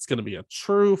 So it's going to be a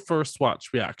true first watch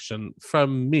reaction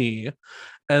from me.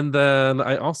 And then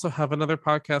I also have another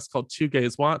podcast called Two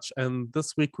Gays Watch. And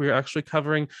this week we're actually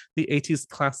covering the 80s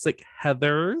classic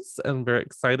Heathers. And I'm very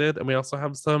excited. And we also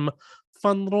have some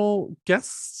fun little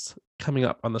guests coming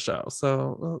up on the show.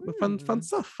 So fun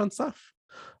stuff.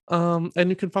 And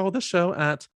you can follow the show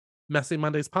at Messy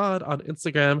Mondays Pod on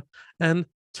Instagram and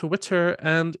Twitter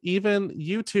and even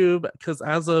YouTube, because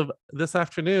as of this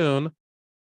afternoon,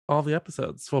 all the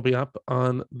episodes will be up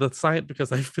on the site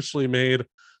because I officially made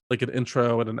like an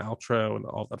intro and an outro and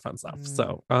all that fun stuff.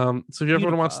 So if you ever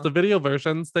want to watch the video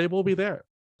versions, they will be there.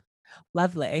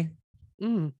 Lovely.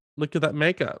 Look at that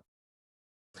makeup.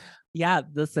 Yeah,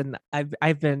 listen, I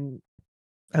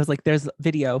was like, there's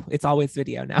video. It's always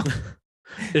video now.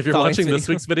 If you're watching this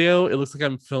week's video, it looks like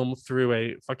I'm filmed through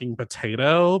a fucking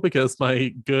potato because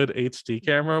my good HD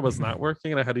camera was not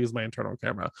working and I had to use my internal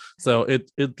camera. So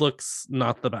it looks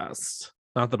not the best.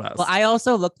 Not the best. Well, I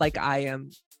also look like I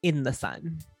am in the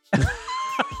sun.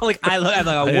 Like I'm like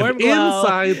a warm glow.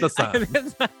 Inside the sun.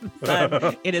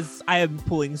 It is. I am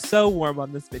pulling so warm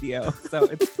on this video, so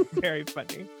it's very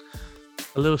funny.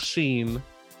 A little sheen,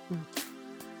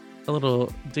 a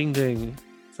little ding ding,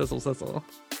 sizzle.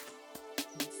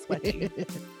 Sweaty.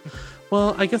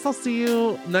 Well, I guess I'll see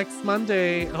you next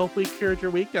Monday. I hope we cured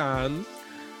your weekend.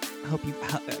 I hope you.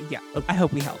 Yeah, I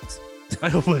hope we helped. I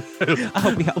hope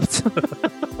we helped.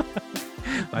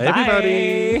 Bye,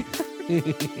 everybody.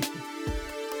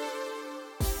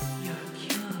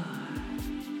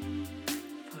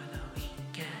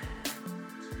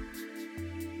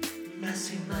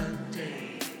 Messy Monday.